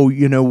so,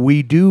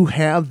 we do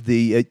have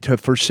to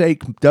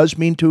forsake does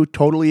mean to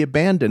totally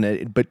abandon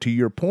it. But to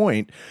your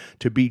point,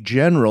 to be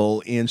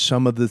general in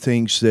some of the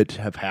things that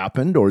have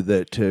happened or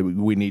that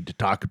we need to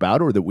talk about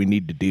or that we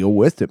need to deal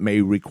with that may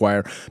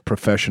require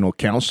professional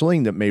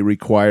counseling, that may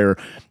require,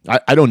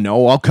 I don't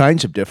know, all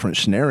kinds of different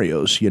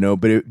scenarios,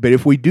 but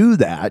if we do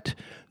that,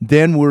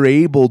 then we're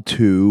able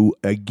to,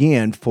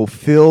 again,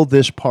 fulfill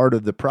this part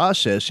of the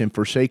process in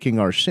forsaking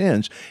our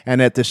sins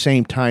and at the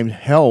same time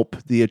help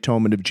the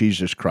atonement of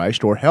Jesus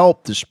Christ or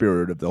help the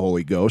Spirit of the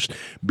Holy Ghost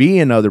be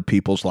in other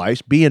people's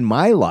lives, be in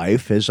my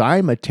life as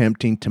I'm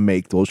attempting to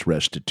make those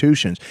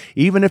restitutions.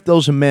 Even if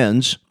those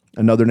amends,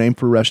 another name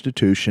for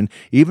restitution,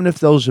 even if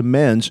those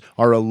amends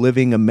are a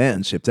living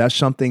amends, if that's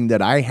something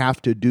that I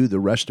have to do the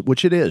rest of,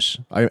 which it is,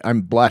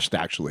 I'm blessed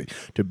actually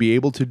to be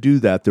able to do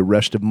that the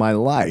rest of my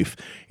life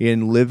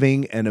in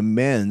living an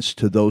amends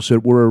to those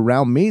that were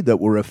around me that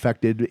were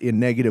affected in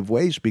negative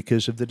ways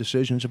because of the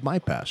decisions of my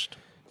past.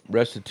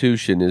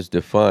 Restitution is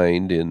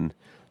defined in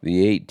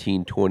the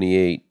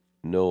 1828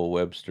 Noah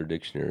Webster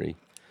Dictionary.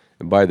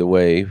 And by the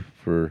way,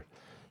 for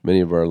many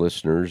of our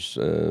listeners,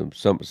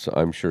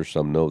 I'm sure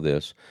some know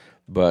this,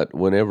 but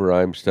whenever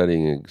I'm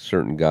studying a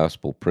certain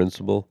gospel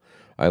principle,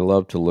 I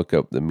love to look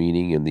up the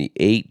meaning in the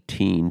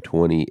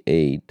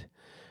 1828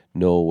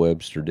 Noah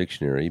Webster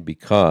Dictionary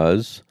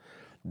because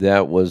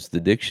that was the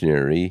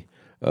dictionary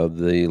of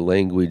the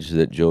language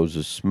that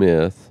Joseph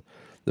Smith,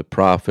 the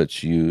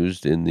prophets,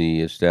 used in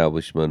the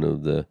establishment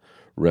of the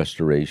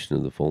restoration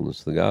of the fullness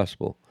of the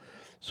gospel.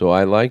 So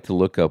I like to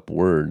look up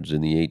words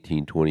in the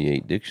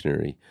 1828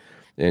 dictionary.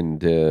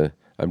 And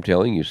I'm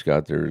telling you,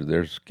 Scott,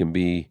 there can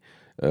be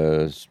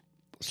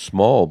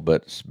small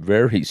but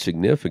very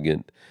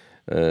significant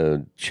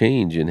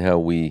change in how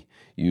we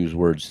use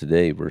words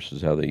today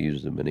versus how they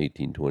used them in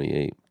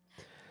 1828.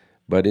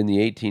 But in the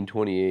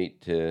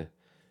 1828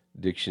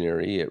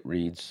 dictionary, it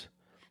reads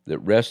that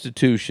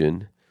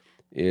restitution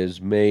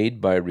is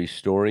made by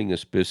restoring a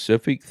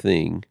specific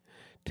thing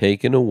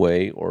taken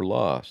away or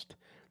lost.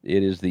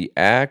 It is the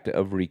act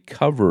of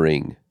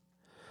recovering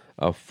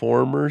a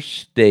former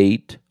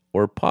state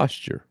or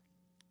posture.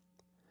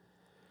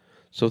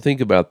 So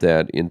think about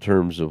that in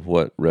terms of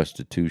what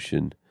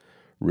restitution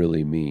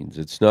really means.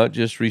 It's not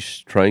just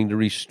trying to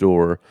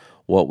restore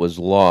what was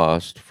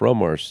lost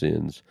from our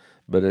sins,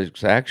 but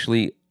it's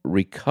actually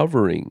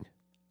recovering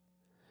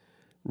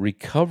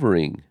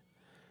recovering,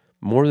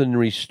 more than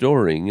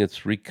restoring,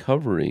 it's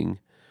recovering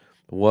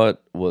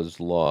what was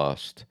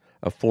lost,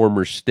 a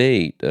former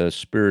state, a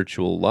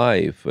spiritual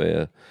life,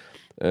 the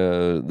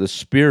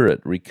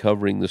spirit,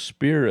 recovering the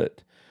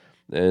spirit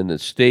and the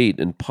state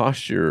and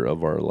posture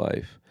of our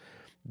life.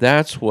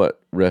 That's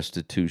what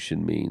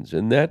restitution means,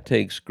 and that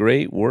takes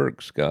great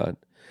work, Scott.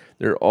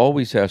 There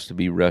always has to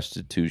be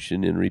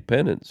restitution in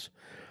repentance,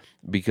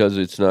 because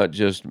it's not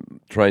just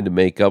trying to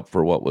make up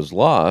for what was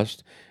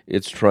lost,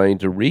 it's trying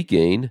to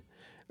regain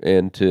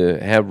and to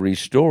have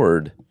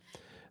restored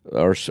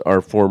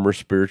our former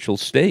spiritual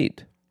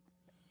state.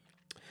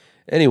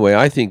 Anyway,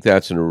 I think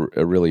that's a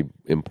really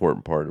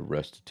important part of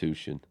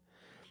restitution.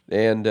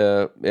 And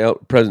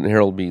President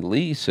Harold B.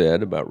 Lee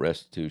said about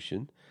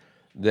restitution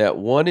that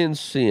one in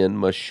sin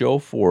must show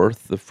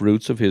forth the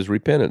fruits of his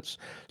repentance.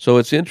 So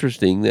it's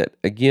interesting that,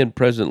 again,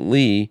 President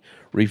Lee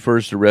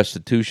refers to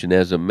restitution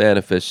as a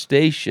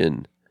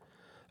manifestation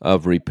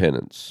of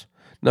repentance.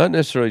 Not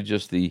necessarily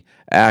just the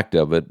act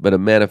of it, but a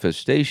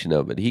manifestation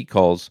of it. He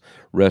calls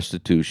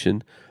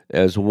restitution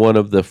as one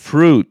of the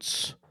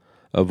fruits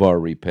of our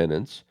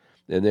repentance.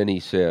 And then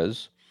he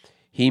says,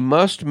 he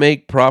must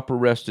make proper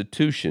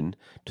restitution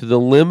to the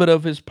limit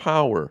of his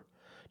power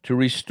to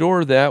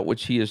restore that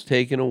which he has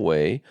taken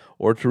away,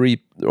 or to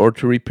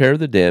repair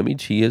the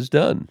damage he has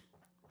done.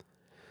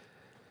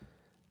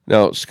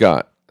 Now,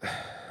 Scott,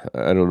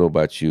 I don't know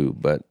about you,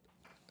 but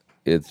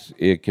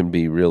it can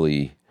be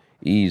really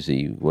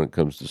easy when it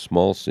comes to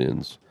small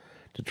sins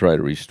to try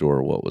to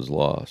restore what was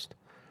lost.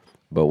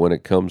 But when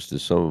it comes to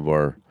some of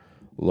our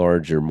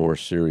larger, more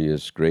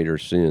serious, greater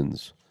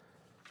sins,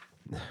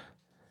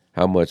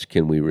 how much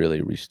can we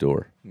really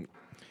restore?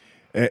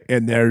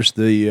 And there's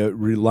the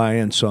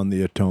reliance on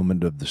the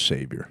atonement of the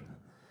Savior,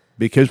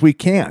 because we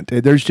can't.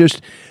 There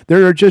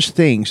are just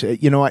things.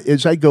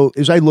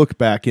 As I look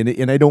back,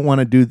 and I don't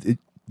want to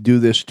do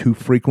this too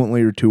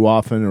frequently or too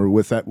often or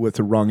with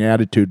the wrong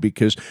attitude,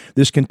 because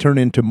this can turn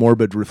into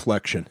morbid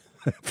reflection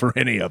for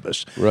any of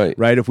us. Right.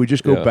 If we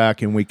just go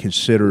back and we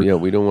consider. Yeah,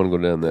 we don't want to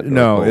go down that.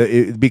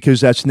 No,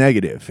 because that's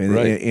negative, and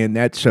right. and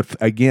that's a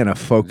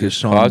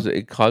focus on.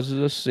 It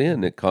causes us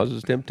sin. It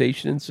causes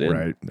temptation and sin.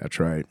 Right. That's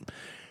right.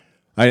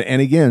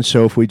 And again,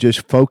 so if we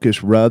just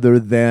focus rather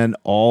than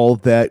all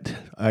that,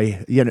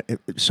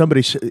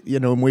 somebody,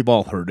 and we've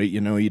all heard it,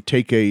 you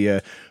take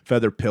a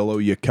feather pillow,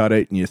 you cut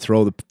it, and you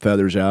throw the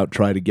feathers out,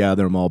 try to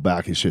gather them all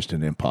back. It's just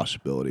an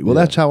impossibility. Well,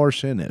 that's how our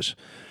sin is.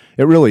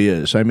 It really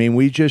is. I mean,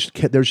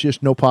 there's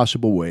just no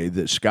possible way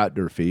that Scott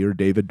Durfee or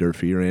David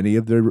Durfee or any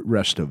of the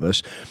rest of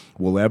us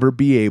will ever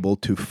be able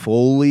to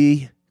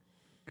fully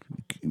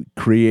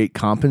create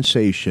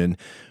compensation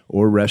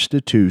or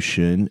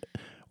restitution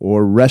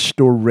or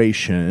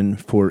restoration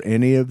for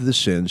any of the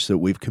sins that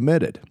we've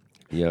committed.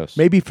 Yes.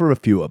 Maybe for a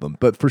few of them,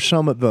 but for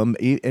some of them,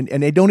 and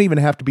they don't even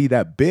have to be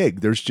that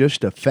big. There's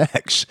just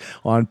effects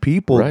on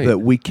people that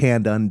we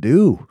can't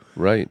undo.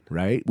 Right.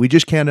 Right? We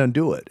just can't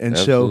undo it. And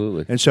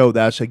Absolutely. so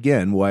that's,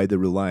 again, why the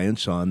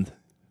reliance on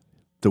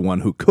the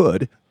one who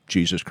could,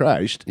 Jesus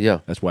Christ. Yeah.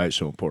 That's why it's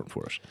so important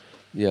for us.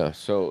 Yeah.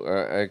 So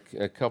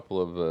a couple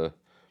of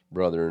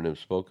brethren have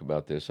spoke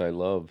about this. I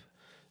love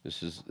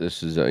this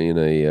is in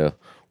a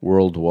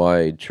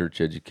worldwide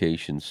church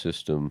education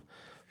system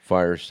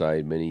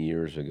fireside many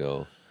years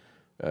ago.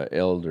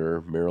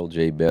 Elder Merrill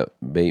J.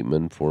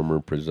 Bateman, former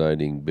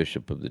presiding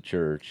bishop of the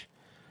church,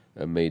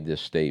 made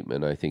this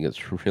statement. I think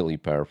it's really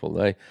powerful.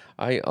 And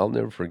I'll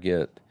never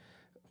forget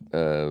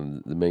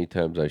the many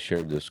times I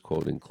shared this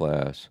quote in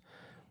class,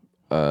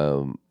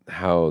 how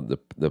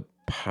the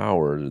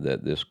power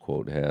that this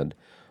quote had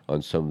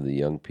on some of the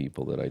young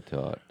people that I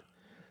taught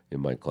in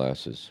my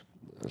classes.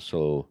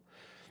 So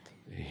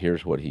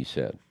here's what he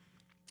said.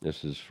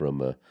 This is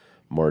from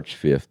March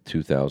 5th,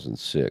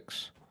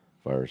 2006,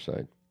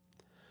 fireside.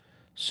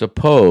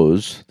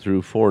 Suppose,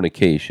 through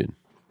fornication,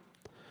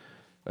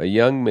 a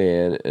young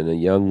man and a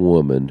young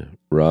woman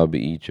rob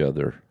each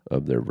other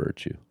of their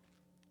virtue.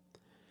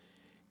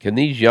 Can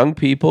these young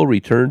people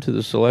return to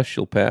the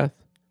celestial path?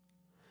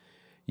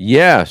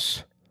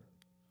 Yes.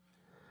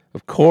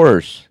 Of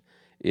course,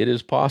 it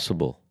is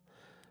possible.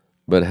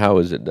 But how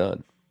is it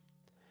done?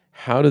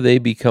 How do they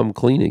become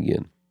clean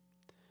again?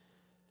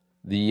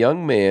 The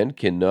young man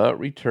cannot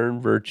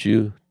return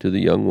virtue to the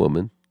young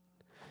woman,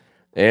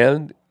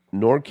 and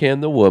nor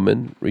can the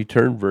woman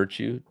return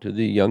virtue to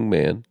the young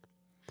man.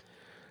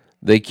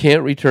 They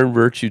can't return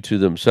virtue to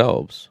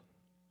themselves.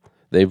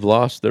 They've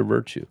lost their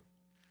virtue.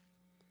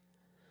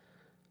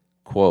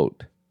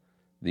 Quote,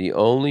 the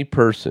only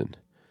person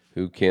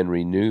who can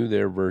renew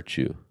their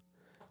virtue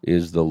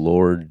is the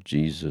Lord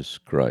Jesus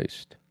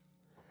Christ.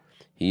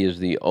 He is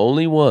the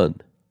only one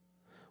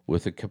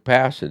with the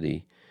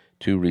capacity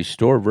to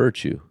restore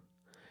virtue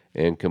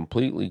and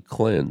completely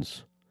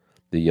cleanse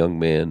the young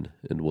man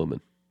and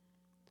woman.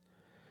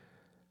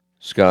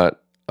 Scott,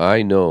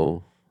 I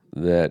know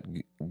that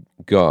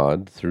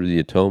God, through the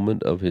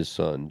atonement of his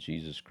Son,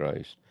 Jesus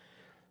Christ,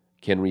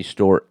 can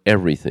restore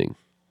everything,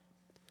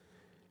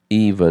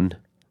 even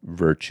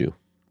virtue.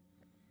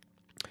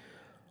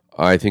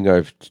 I think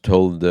I've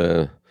told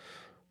our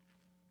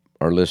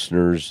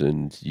listeners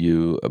and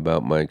you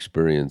about my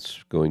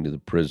experience going to the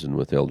prison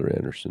with Elder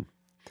Anderson.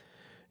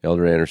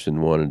 Elder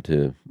Anderson wanted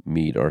to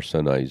meet our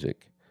son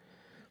Isaac,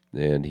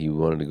 and he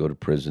wanted to go to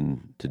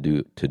prison to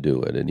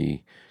do it. And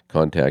he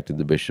contacted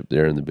the bishop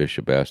there, and the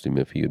bishop asked him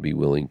if he would be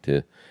willing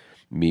to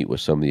meet with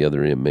some of the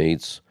other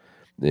inmates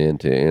and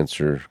to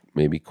answer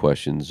maybe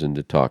questions and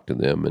to talk to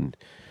them. And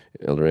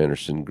Elder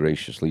Anderson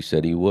graciously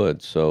said he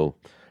would. So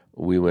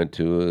we went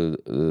to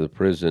the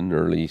prison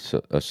early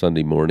a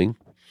Sunday morning,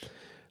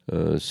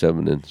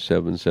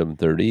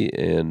 7:30,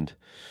 and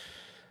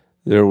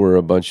there were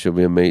a bunch of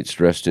inmates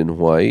dressed in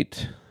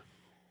white,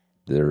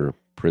 their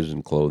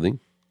prison clothing,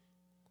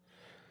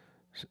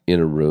 in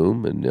a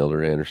room, and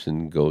Elder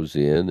Anderson goes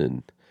in,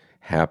 and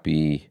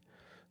happy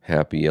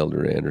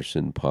Elder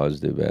Anderson,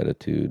 positive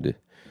attitude,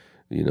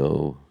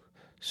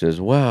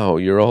 says, "Wow,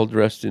 you're all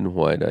dressed in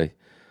white. I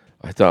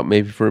thought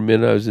maybe for a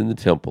minute I was in the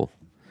temple."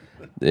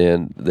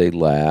 And they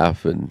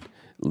laugh, and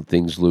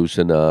things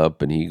loosen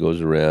up, and he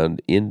goes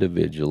around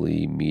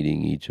individually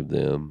meeting each of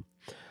them.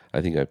 I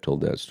think I've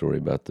told that story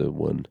about the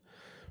one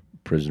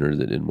prisoner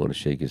that didn't want to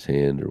shake his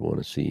hand or want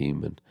to see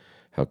him, and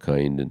how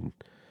kind and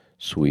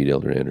sweet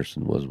Elder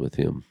Anderson was with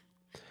him.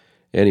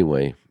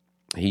 Anyway,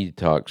 he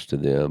talks to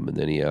them, and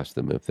then he asks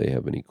them if they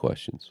have any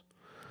questions.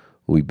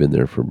 We've been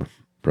there for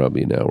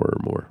probably an hour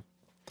or more.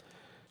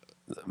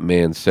 The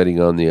man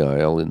sitting on the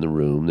aisle in the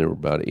room, there were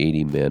about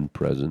 80 men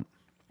present,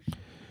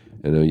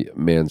 and a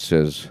man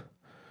says,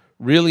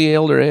 "Really,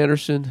 Elder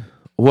Anderson,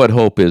 what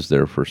hope is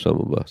there for some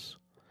of us?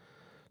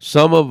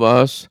 Some of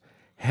us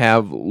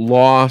have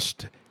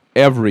lost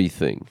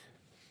everything.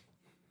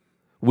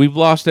 We've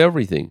lost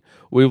everything.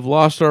 We've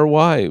lost our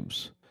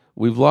wives.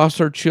 We've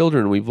lost our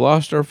children. We've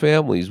lost our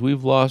families.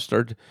 We've lost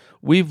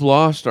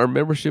our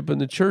membership in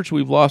the church.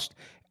 We've lost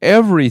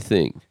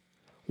everything.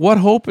 What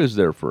hope is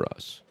there for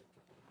us?"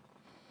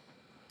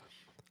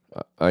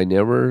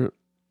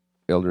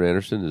 Elder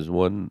Anderson is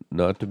one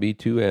not to be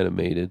too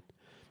animated,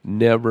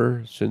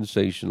 never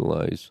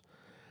sensationalize,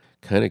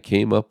 kind of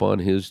came up on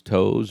his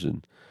toes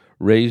and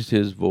raised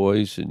his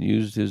voice and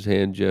used his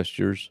hand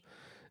gestures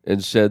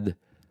and said,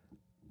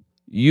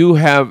 "You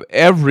have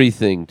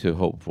everything to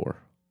hope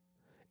for.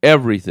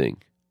 Everything.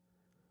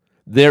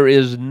 There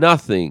is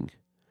nothing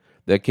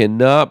that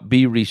cannot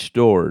be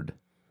restored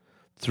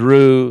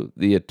through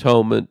the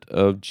atonement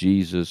of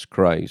Jesus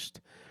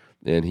Christ."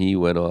 And he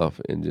went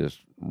off and just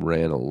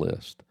ran a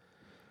list.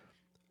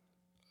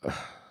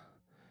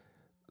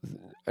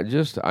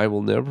 I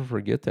will never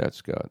forget that,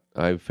 Scott.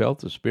 I felt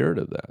the spirit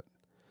of that.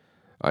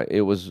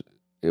 It was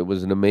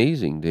an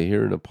amazing to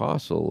hear an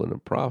apostle and a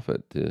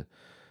prophet to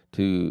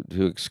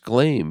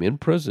exclaim in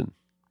prison,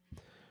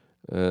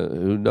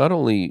 who not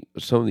only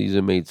some of these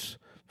inmates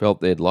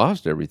felt they had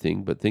lost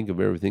everything, but think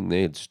of everything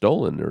they had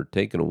stolen or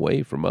taken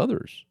away from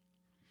others.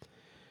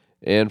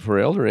 And for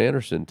Elder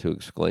Anderson to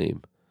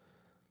exclaim,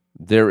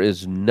 "There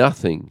is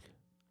nothing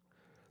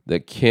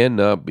that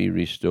cannot be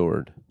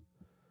restored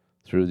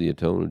through the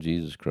atonement of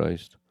Jesus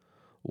Christ,"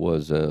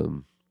 was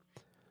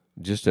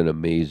just an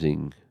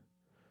amazing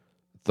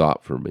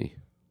thought for me.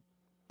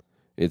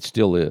 It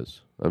still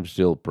is. I'm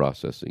still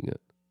processing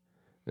it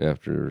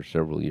after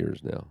several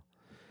years now.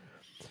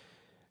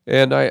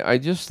 And I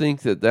just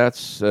think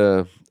that's,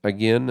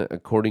 again,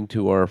 according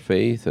to our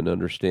faith and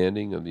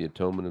understanding of the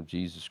atonement of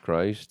Jesus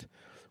Christ,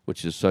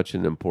 which is such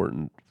an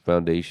important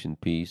foundation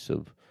piece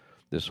of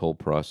this whole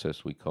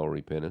process we call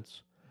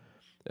repentance.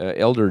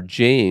 Elder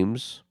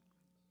James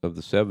of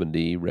the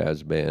 70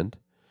 Raz Band,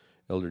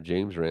 Elder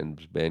James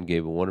Raz Band,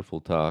 gave a wonderful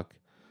talk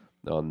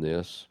on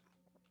this,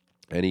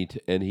 and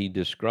he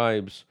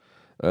describes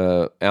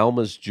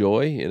Alma's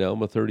joy in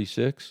Alma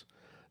 36,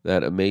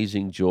 that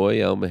amazing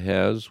joy Alma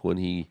has when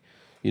he,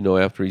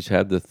 after he's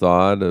had the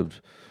thought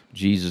of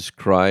Jesus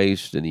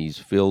Christ, and he's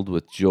filled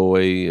with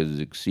joy as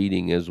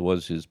exceeding as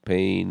was his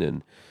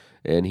pain,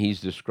 and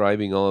he's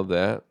describing all of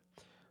that.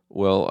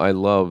 Well, I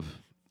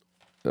love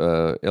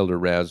Elder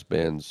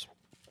Razband's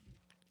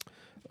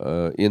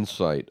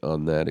insight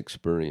on that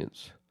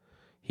experience.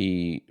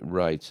 He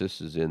writes,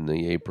 this is in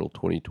the April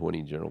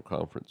 2020 General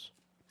Conference.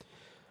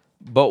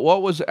 But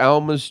was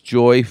Alma's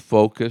joy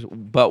focused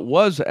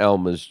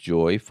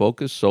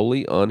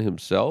solely on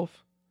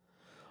himself,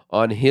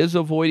 on his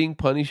avoiding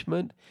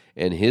punishment,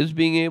 and his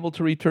being able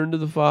to return to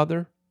the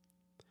Father?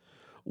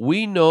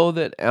 We know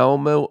that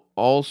Alma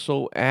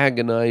also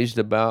agonized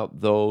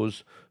about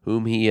those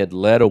whom he had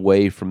led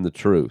away from the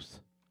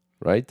truth,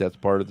 right? That's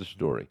part of the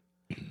story.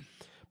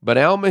 But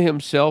Alma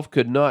himself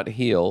could not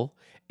heal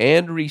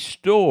and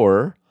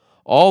restore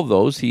all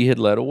those he had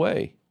led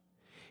away.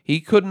 He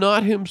could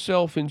not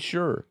himself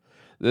ensure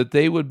that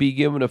they would be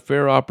given a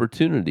fair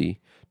opportunity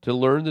to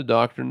learn the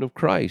doctrine of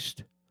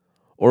Christ,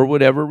 or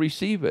would ever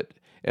receive it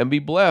and be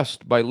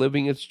blessed by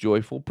living its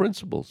joyful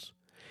principles.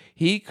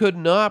 He could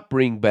not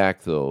bring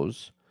back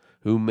those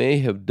who may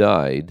have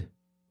died,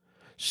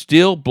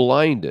 still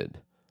blinded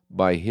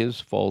by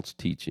his false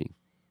teaching.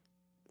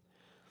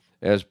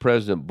 As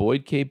President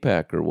Boyd K.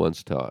 Packer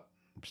once taught,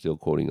 I'm still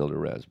quoting Elder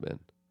Razband,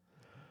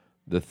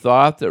 The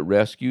thought that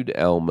rescued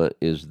Alma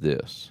is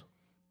this: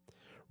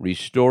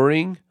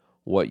 restoring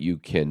what you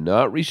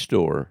cannot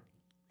restore,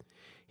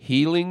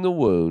 healing the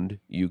wound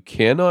you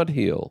cannot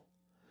heal,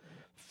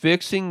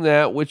 fixing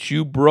that which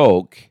you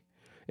broke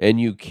and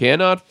you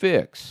cannot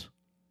fix,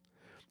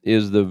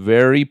 is the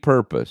very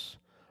purpose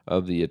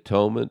of the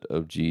atonement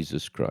of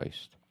Jesus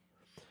Christ.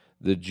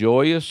 The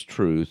joyous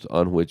truth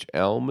on which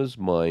Alma's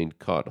mind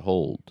caught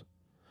hold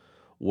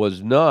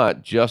was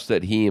not just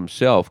that he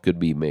himself could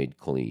be made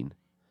clean,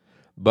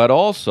 but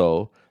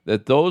also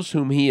that those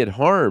whom he had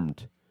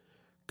harmed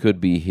could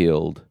be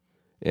healed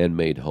and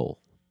made whole.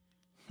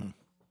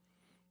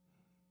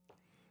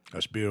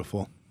 That's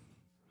beautiful.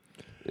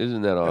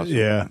 Isn't that awesome?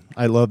 Yeah,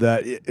 I love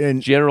that.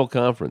 And General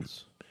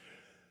Conference.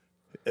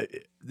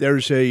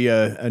 there's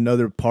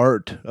another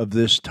part of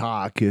this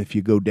talk. If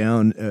you go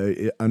down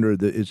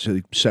it's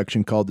a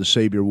section called "The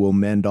Savior Will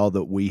Mend All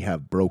That We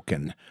Have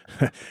Broken,"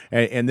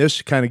 and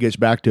this kind of gets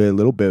back to a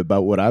little bit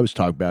about what I was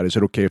talking about. Is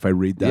it okay if I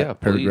read that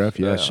paragraph?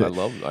 Please. Yes, I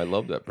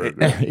love that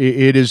paragraph.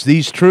 It is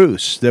these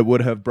truths that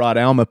would have brought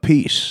Alma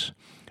peace,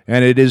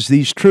 and it is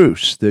these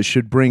truths that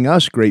should bring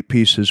us great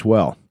peace as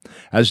well.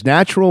 As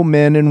natural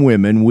men and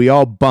women, we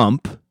all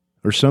bump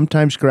or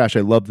sometimes crash.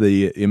 I love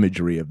the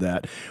imagery of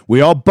that.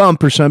 We all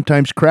bump or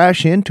sometimes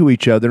crash into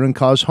each other and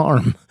cause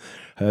harm.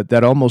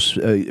 That almost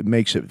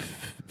makes it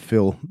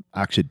feel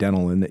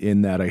accidental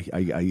in that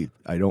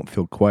I don't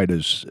feel quite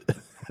as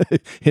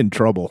in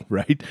trouble,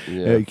 right?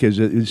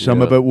 Because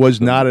some of it was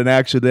not an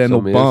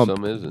accidental bump.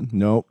 Some isn't.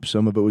 Nope,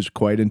 some of it was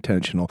quite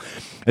intentional.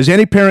 As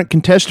any parent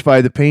can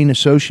testify, the pain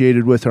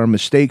associated with our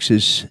mistakes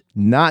is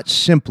not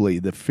simply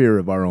the fear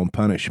of our own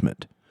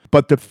punishment,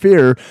 but the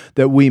fear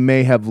that we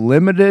may have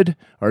limited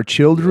our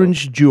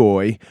children's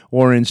joy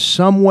or in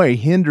some way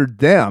hindered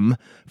them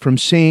from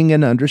seeing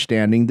and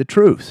understanding the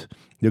truth.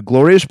 The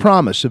glorious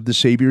promise of the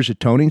Savior's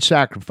atoning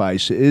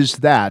sacrifice is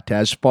that,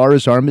 as far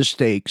as our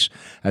mistakes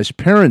as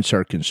parents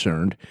are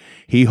concerned,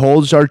 He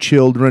holds our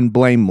children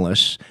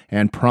blameless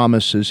and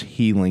promises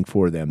healing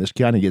for them. This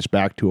kind of gets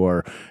back to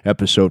our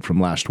episode from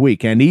last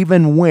week. And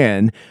even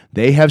when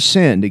they have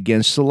sinned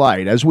against the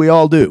light, as we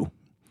all do,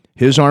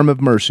 His arm of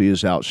mercy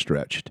is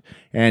outstretched,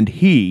 and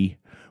He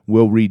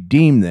will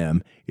redeem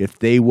them if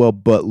they will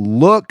but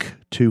look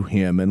to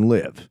Him and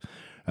live.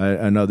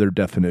 Another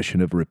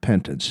definition of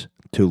repentance: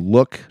 to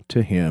look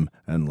to Him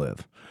and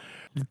live.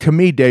 To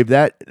me, Dave,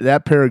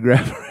 that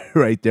paragraph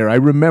right there, I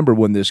remember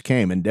when this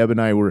came, and Deb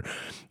and I were,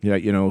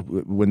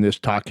 when this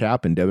talk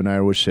happened, Deb and I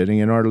were sitting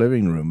in our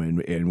living room,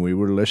 and we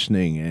were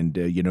listening, and,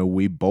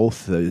 we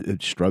both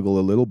struggle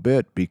a little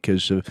bit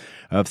because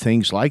of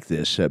things like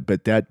this,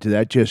 but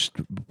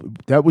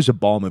that was a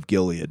balm of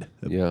Gilead.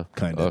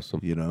 Kind of,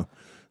 awesome.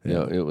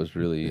 Yeah, it was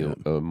really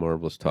a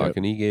marvelous talk,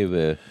 and he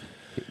gave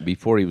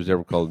before he was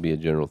ever called to be a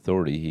general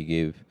authority, he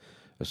gave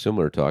a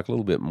similar talk, a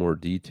little bit more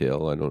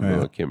detail. I don't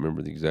know. I can't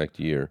remember the exact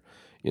year,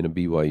 in a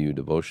BYU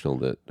devotional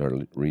that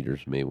our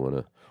readers may want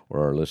to,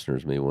 or our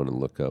listeners may want to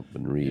look up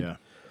and read.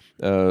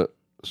 Yeah.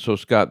 So,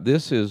 Scott,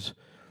 this is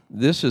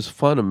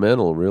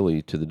fundamental,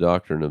 really, to the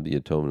doctrine of the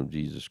atonement of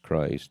Jesus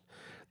Christ.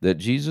 That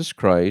Jesus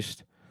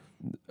Christ,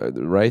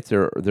 right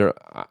there,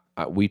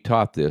 we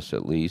taught this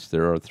at least.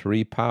 There are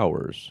three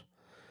powers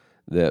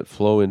that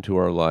flow into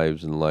our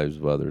lives and the lives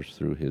of others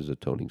through His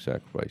atoning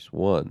sacrifice.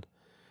 One,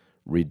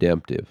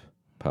 redemptive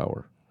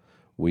power.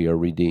 We are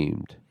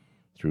redeemed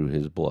through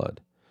His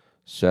blood.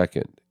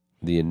 Second,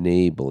 the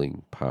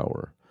enabling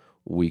power.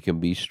 We can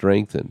be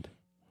strengthened.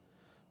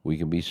 We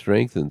can be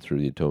strengthened through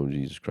the atonement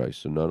of Jesus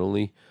Christ. So not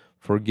only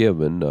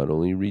forgiven, not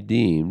only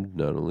redeemed,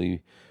 not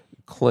only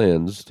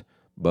cleansed,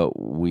 but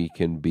we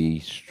can be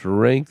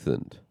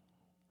strengthened.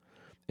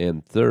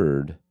 And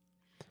third,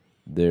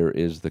 there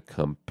is the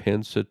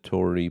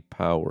compensatory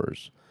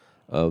powers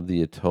of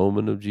the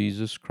atonement of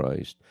Jesus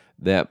Christ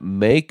that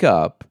make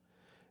up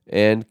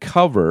and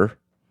cover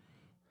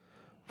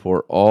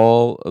for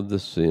all of the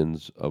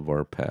sins of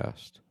our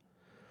past,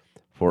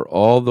 for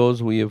all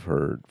those we have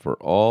heard, for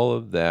all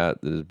of that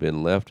has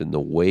been left in the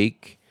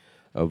wake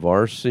of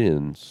our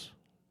sins.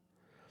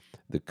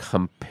 The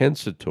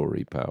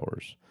compensatory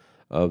powers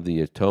of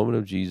the atonement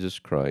of Jesus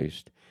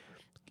Christ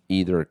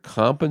either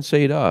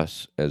compensate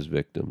us as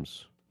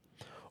victims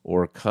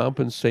or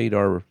compensate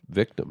our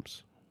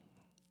victims.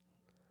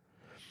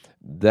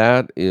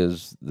 That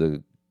is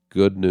the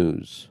good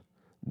news.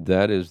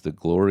 That is the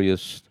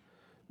glorious,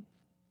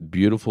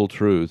 beautiful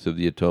truth of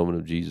the atonement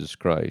of Jesus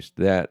Christ.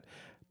 That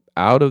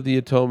out of the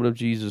atonement of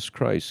Jesus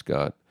Christ,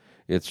 Scott,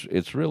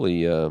 it's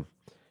really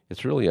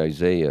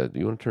Isaiah. Do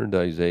you want to turn to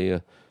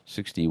Isaiah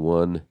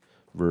 61,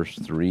 verse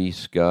 3,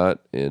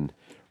 Scott, and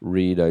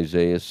read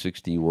Isaiah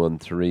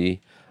 61:3?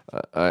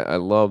 I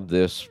love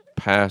this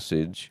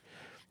passage.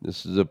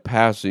 This is a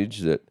passage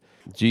that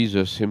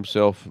Jesus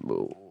Himself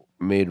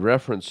made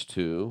reference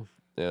to.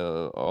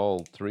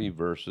 All three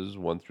verses,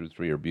 1 through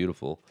 3, are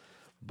beautiful,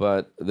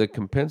 but the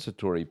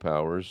compensatory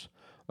powers,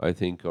 I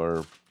think,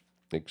 are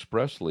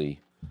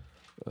expressly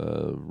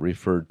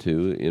referred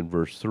to in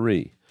verse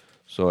 3.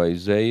 So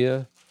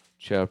Isaiah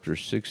chapter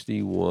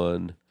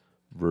 61,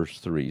 verse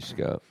 3,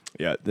 Scott.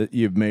 Yeah,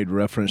 you've made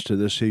reference to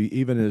this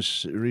even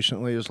as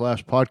recently as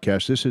last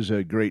podcast. This is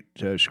a great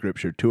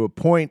scripture. To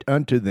appoint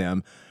unto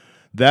them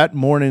that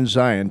morn in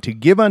Zion, to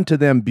give unto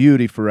them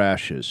beauty for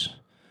ashes,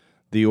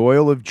 the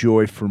oil of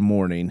joy for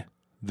mourning,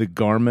 the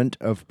garment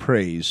of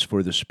praise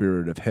for the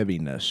spirit of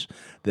heaviness,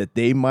 that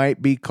they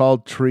might be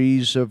called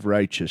trees of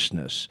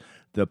righteousness,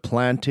 the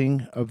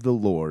planting of the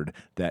Lord,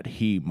 that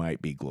he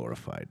might be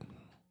glorified.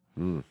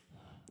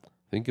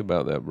 Think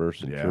about that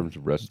verse in Yeah. terms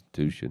of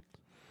restitution.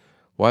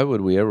 Why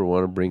would we ever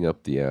want to bring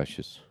up the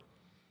ashes?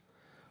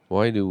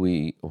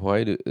 Again,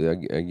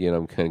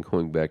 I'm kind of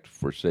going back to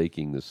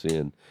forsaking the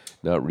sin,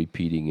 not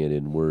repeating it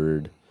in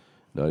word,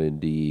 not in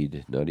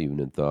deed, not even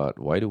in thought.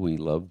 Why do we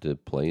love to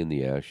play in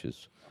the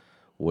ashes?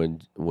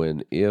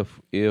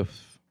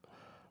 If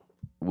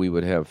we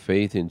would have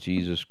faith in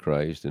Jesus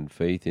Christ and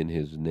faith in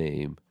his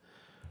name,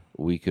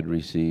 we could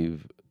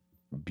receive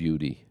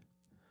beauty.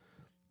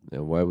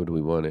 Now, why would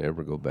we want to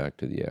ever go back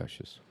to the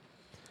ashes?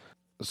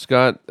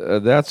 Scott,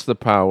 that's the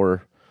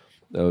power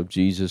of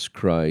Jesus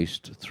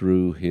Christ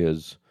through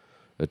his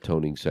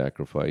atoning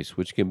sacrifice,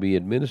 which can be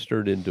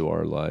administered into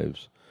our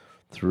lives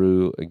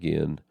through,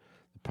 again,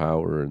 the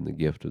power and the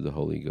gift of the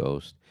Holy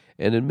Ghost,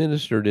 and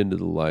administered into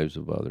the lives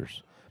of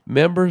others.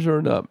 Members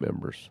or not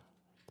members.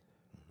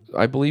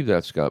 I believe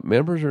that, Scott.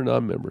 Members or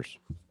non-members.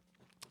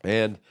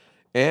 And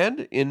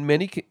in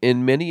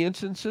many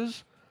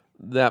instances,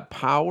 that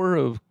power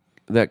of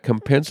that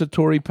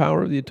compensatory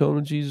power of the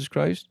atonement of Jesus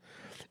Christ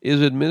is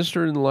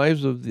administered in the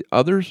lives of the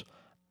others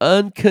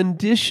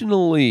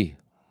unconditionally.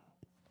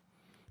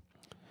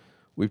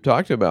 We've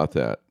talked about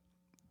that,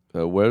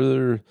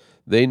 whether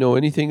they know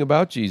anything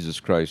about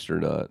Jesus Christ or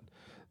not.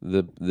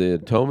 The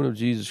atonement of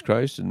Jesus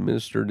Christ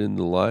administered in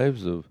the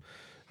lives of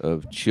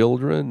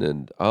children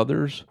and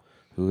others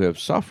who have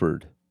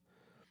suffered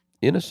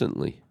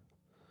innocently.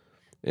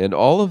 And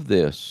all of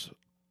this,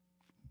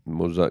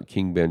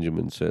 King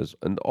Benjamin says,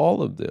 and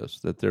all of this,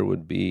 that there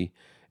would be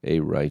a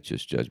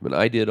righteous judgment.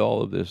 I did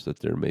all of this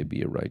that there may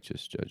be a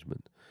righteous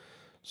judgment,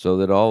 so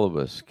that all of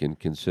us can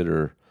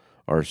consider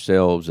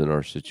ourselves and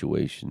our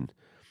situation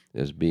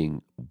as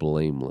being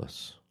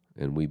blameless,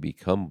 and we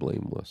become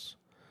blameless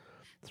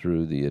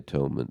through the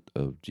atonement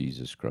of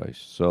Jesus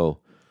Christ. So,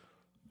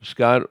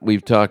 Scott,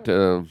 we've talked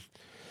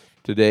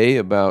today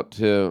about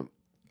a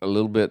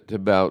little bit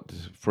about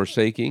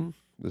forsaking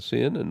the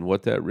sin and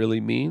what that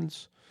really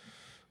means.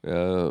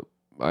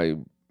 I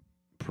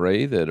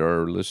pray that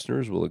our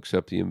listeners will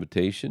accept the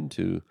invitation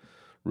to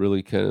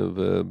really kind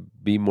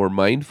of be more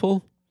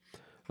mindful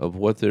of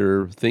what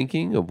they're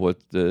thinking, of what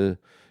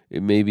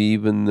maybe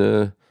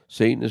even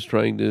Satan is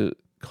trying to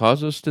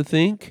cause us to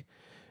think,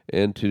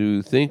 and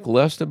to think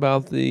less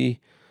about the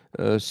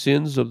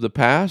sins of the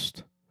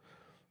past.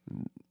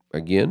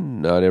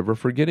 Again, not ever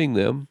forgetting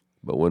them,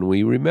 but when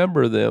we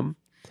remember them,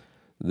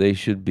 they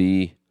should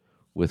be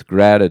with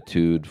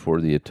gratitude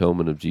for the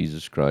atonement of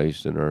Jesus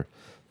Christ, and our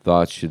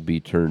thoughts should be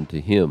turned to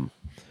him.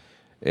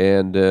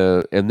 And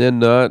then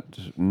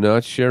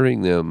not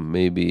sharing them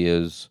maybe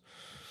as,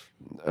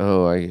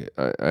 I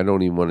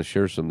don't even want to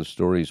share some of the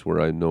stories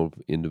where I know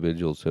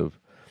individuals have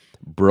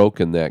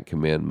broken that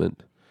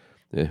commandment,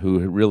 who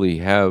really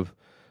have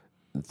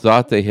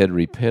thought they had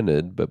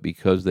repented, but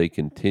because they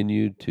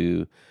continued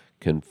to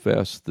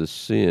confess the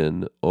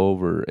sin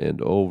over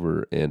and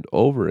over and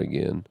over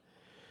again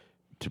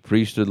to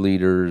priesthood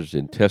leaders,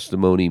 in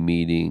testimony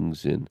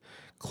meetings, in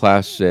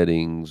class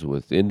settings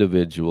with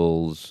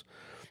individuals,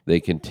 they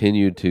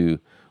continue to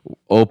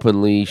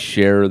openly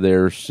share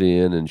their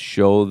sin and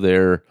show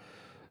their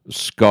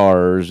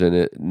scars, and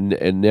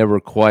it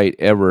never quite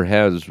ever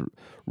has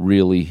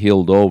really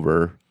healed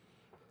over.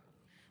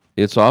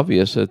 It's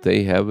obvious that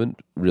they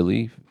haven't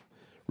really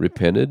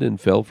repented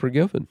and felt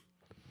forgiven.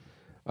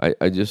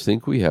 I just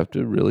think we have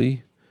to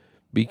really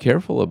be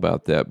careful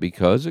about that,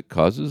 because it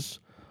causes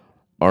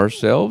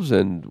ourselves,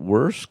 and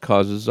worse,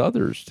 causes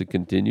others to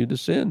continue to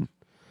sin.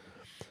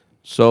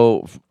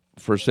 So,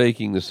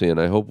 forsaking the sin,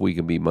 I hope we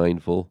can be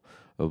mindful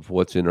of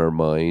what's in our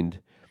mind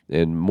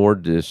and more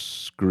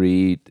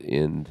discreet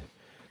in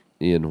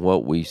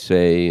what we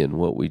say and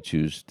what we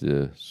choose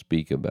to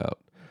speak about.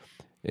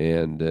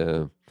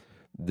 And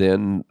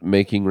then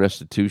making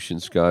restitution,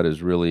 Scott,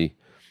 is really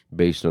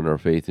based on our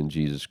faith in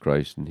Jesus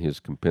Christ and his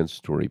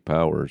compensatory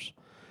powers,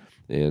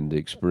 and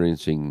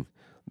experiencing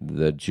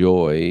the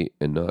joy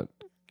and not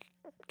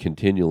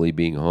continually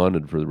being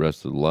haunted for the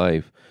rest of the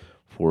life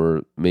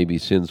for maybe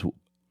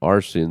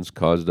our sins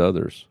caused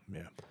others.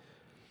 Yeah.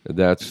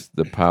 That's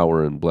the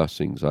power and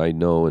blessings. I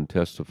know and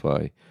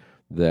testify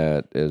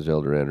that, as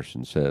Elder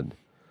Anderson said,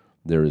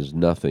 there is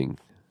nothing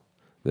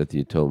that the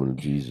atonement of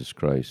Jesus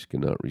Christ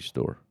cannot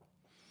restore.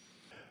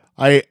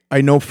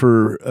 I know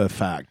for a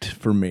fact,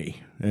 for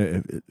me,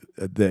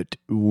 that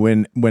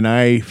when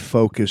I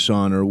focus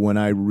on, or when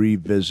I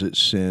revisit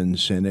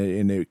sins, and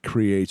it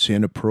creates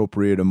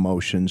inappropriate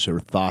emotions or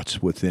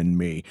thoughts within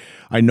me,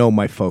 I know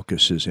my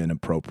focus is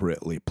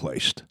inappropriately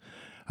placed.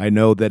 I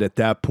know that at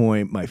that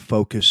point my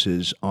focus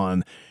is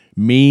on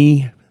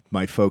me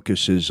My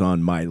focus is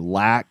on my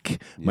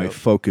lack. My Yep.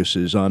 focus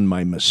is on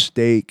my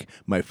mistake.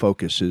 My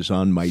focus is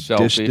on my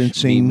Selfish,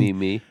 distancing.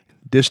 me.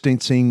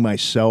 Distancing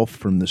myself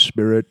from the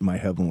Spirit, my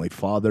Heavenly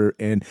Father,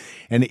 and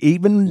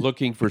even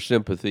Looking for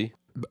sympathy.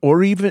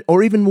 or even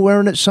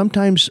wearing it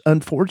sometimes,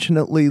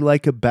 unfortunately,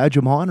 like a badge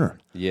of honor.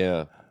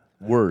 Yeah.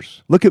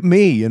 Worse. Look at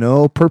me,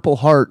 Purple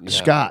Heart Yeah.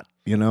 Scott,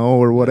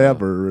 or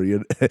whatever. I've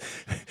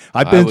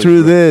I been was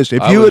through re- this.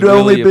 If I you was had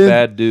only really a been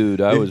bad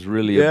dude. I was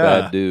really a Yeah,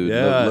 bad dude.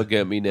 yeah. Look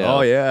at me now.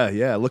 Oh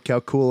yeah. Look how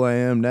cool I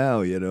am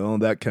now.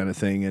 That kind of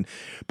thing. And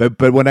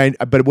but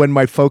when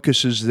my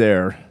focus is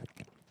there,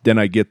 then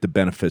I get the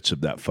benefits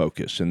of that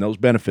focus, and those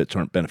benefits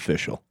aren't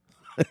beneficial.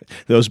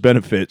 Those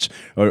benefits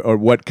are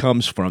what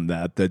comes from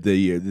that. The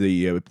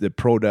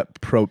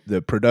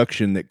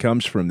production that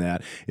comes from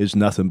that is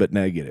nothing but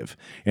negative,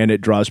 and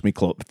it draws me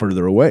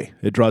further away.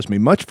 It draws me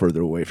much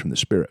further away from the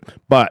Spirit.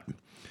 But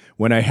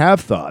when I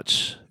have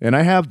thoughts, and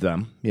I have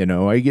them,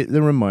 I get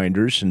the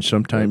reminders, and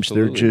sometimes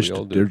Absolutely, we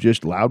all do. they're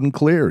just loud and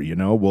clear.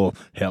 Well,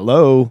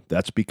 hello,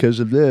 that's because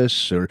of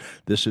this, or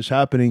this is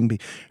happening.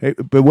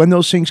 But when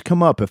those things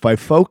come up, if I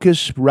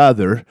focus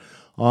rather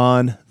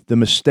on the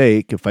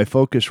mistake, if I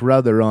focus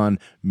rather on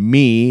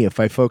me, if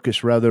I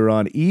focus rather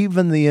on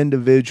even the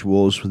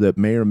individuals that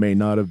may or may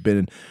not have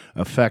been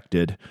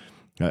affected,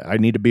 I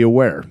need to be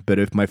aware. But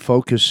if my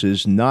focus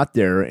is not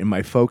there and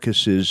my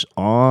focus is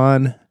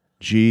on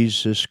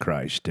Jesus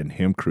Christ and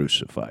Him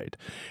crucified,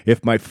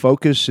 if my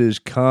focus is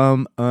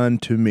come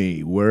unto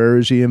me, where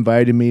is He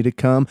inviting me to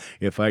come?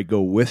 If I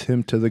go with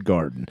Him to the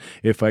garden,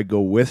 if I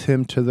go with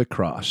Him to the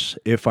cross,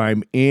 if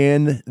I'm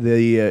in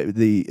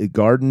the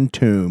garden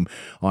tomb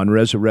on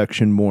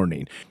resurrection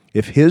morning,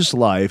 if His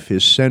life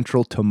is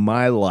central to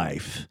my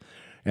life,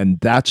 and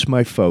that's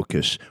my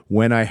focus,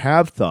 when I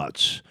have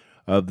thoughts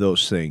of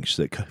those things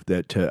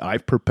that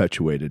I've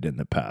perpetuated in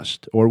the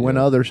past, or when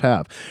others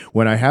have.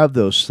 When I have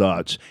those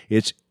thoughts,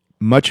 it's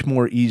much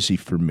more easy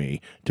for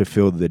me to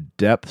feel the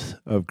depth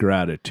of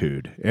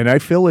gratitude. And I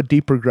feel a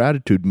deeper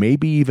gratitude,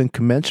 maybe even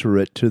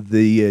commensurate to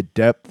the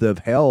depth of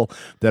hell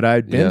that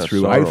I've been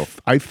through. Sorrow.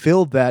 I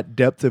feel that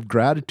depth of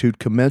gratitude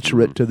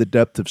commensurate to the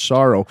depth of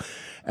sorrow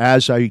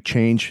as I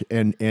change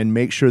and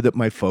make sure that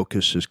my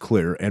focus is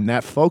clear. And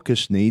that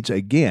focus needs,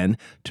 again,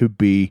 to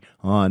be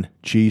on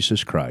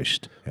Jesus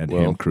Christ and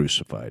Him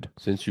crucified.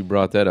 Since you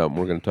brought that up,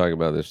 we're going to talk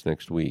about this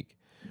next week.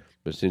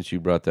 But since you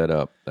brought that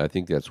up, I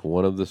think that's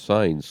one of the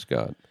signs,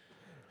 Scott.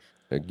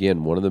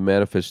 Again, one of the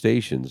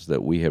manifestations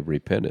that we have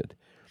repented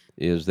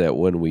is that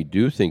when we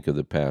do think of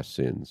the past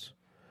sins,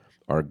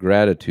 our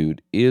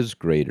gratitude is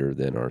greater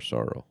than our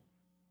sorrow.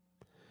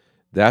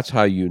 That's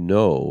how you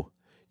know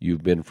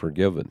you've been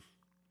forgiven,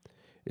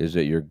 is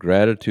that your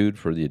gratitude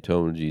for the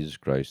atonement of Jesus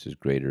Christ is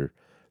greater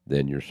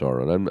than your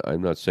sorrow. And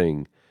I'm not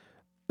saying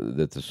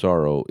that the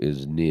sorrow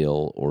is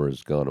nil or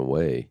has gone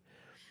away,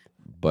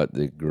 but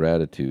the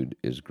gratitude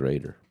is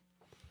greater.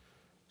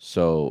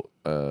 So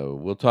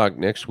we'll talk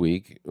next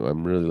week.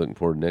 I'm really looking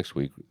forward to next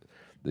week.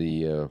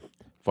 The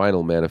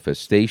final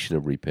manifestation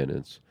of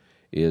repentance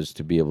is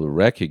to be able to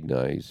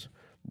recognize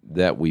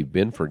that we've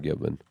been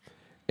forgiven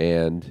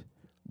and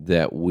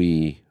that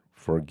we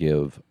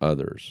forgive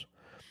others.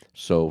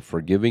 So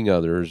forgiving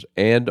others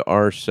and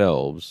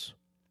ourselves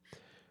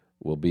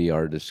will be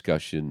our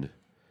discussion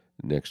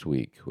next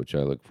week, which I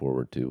look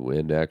forward to.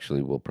 And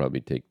actually, we'll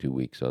probably take 2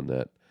 weeks on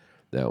that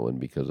one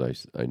because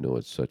I know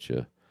it's such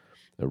a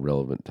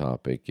relevant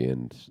topic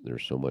and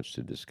there's so much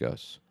to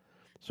discuss.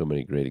 So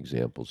many great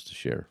examples to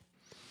share.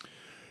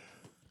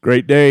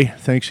 Great day.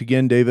 Thanks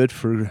again, David,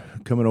 for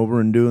coming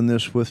over and doing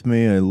this with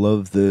me. I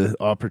love the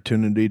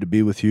opportunity to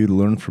be with you, to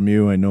learn from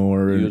you. I know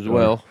You as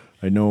well.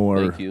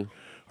 Thank you.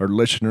 Our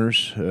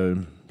listeners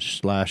 /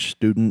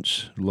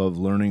 students love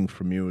learning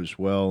from you as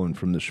well, and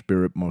from the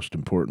Spirit, most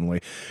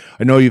importantly.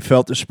 I know you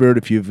felt the Spirit.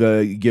 If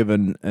you've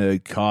given a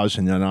cause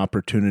and an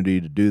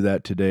opportunity to do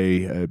that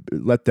today,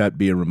 let that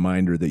be a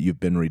reminder that you've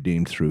been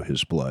redeemed through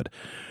His blood.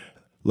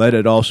 Let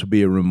it also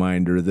be a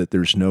reminder that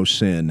there's no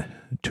sin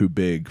too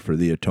big for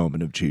the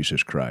atonement of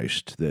Jesus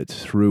Christ, that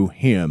through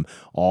Him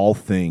all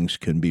things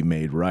can be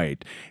made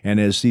right. And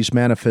as these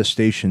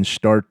manifestations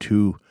start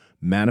to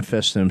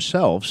manifest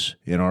themselves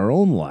in our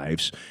own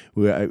lives,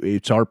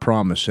 it's our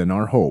promise and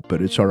our hope, but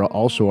it's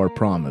also our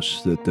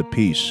promise that the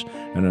peace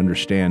and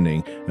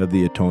understanding of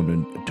the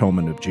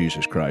atonement of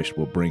Jesus Christ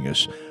will bring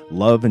us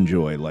love and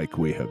joy like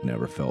we have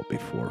never felt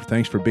before.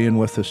 Thanks for being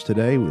with us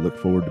today. We look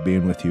forward to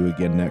being with you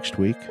again next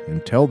week.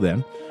 Until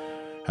then,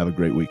 have a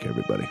great week,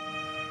 everybody.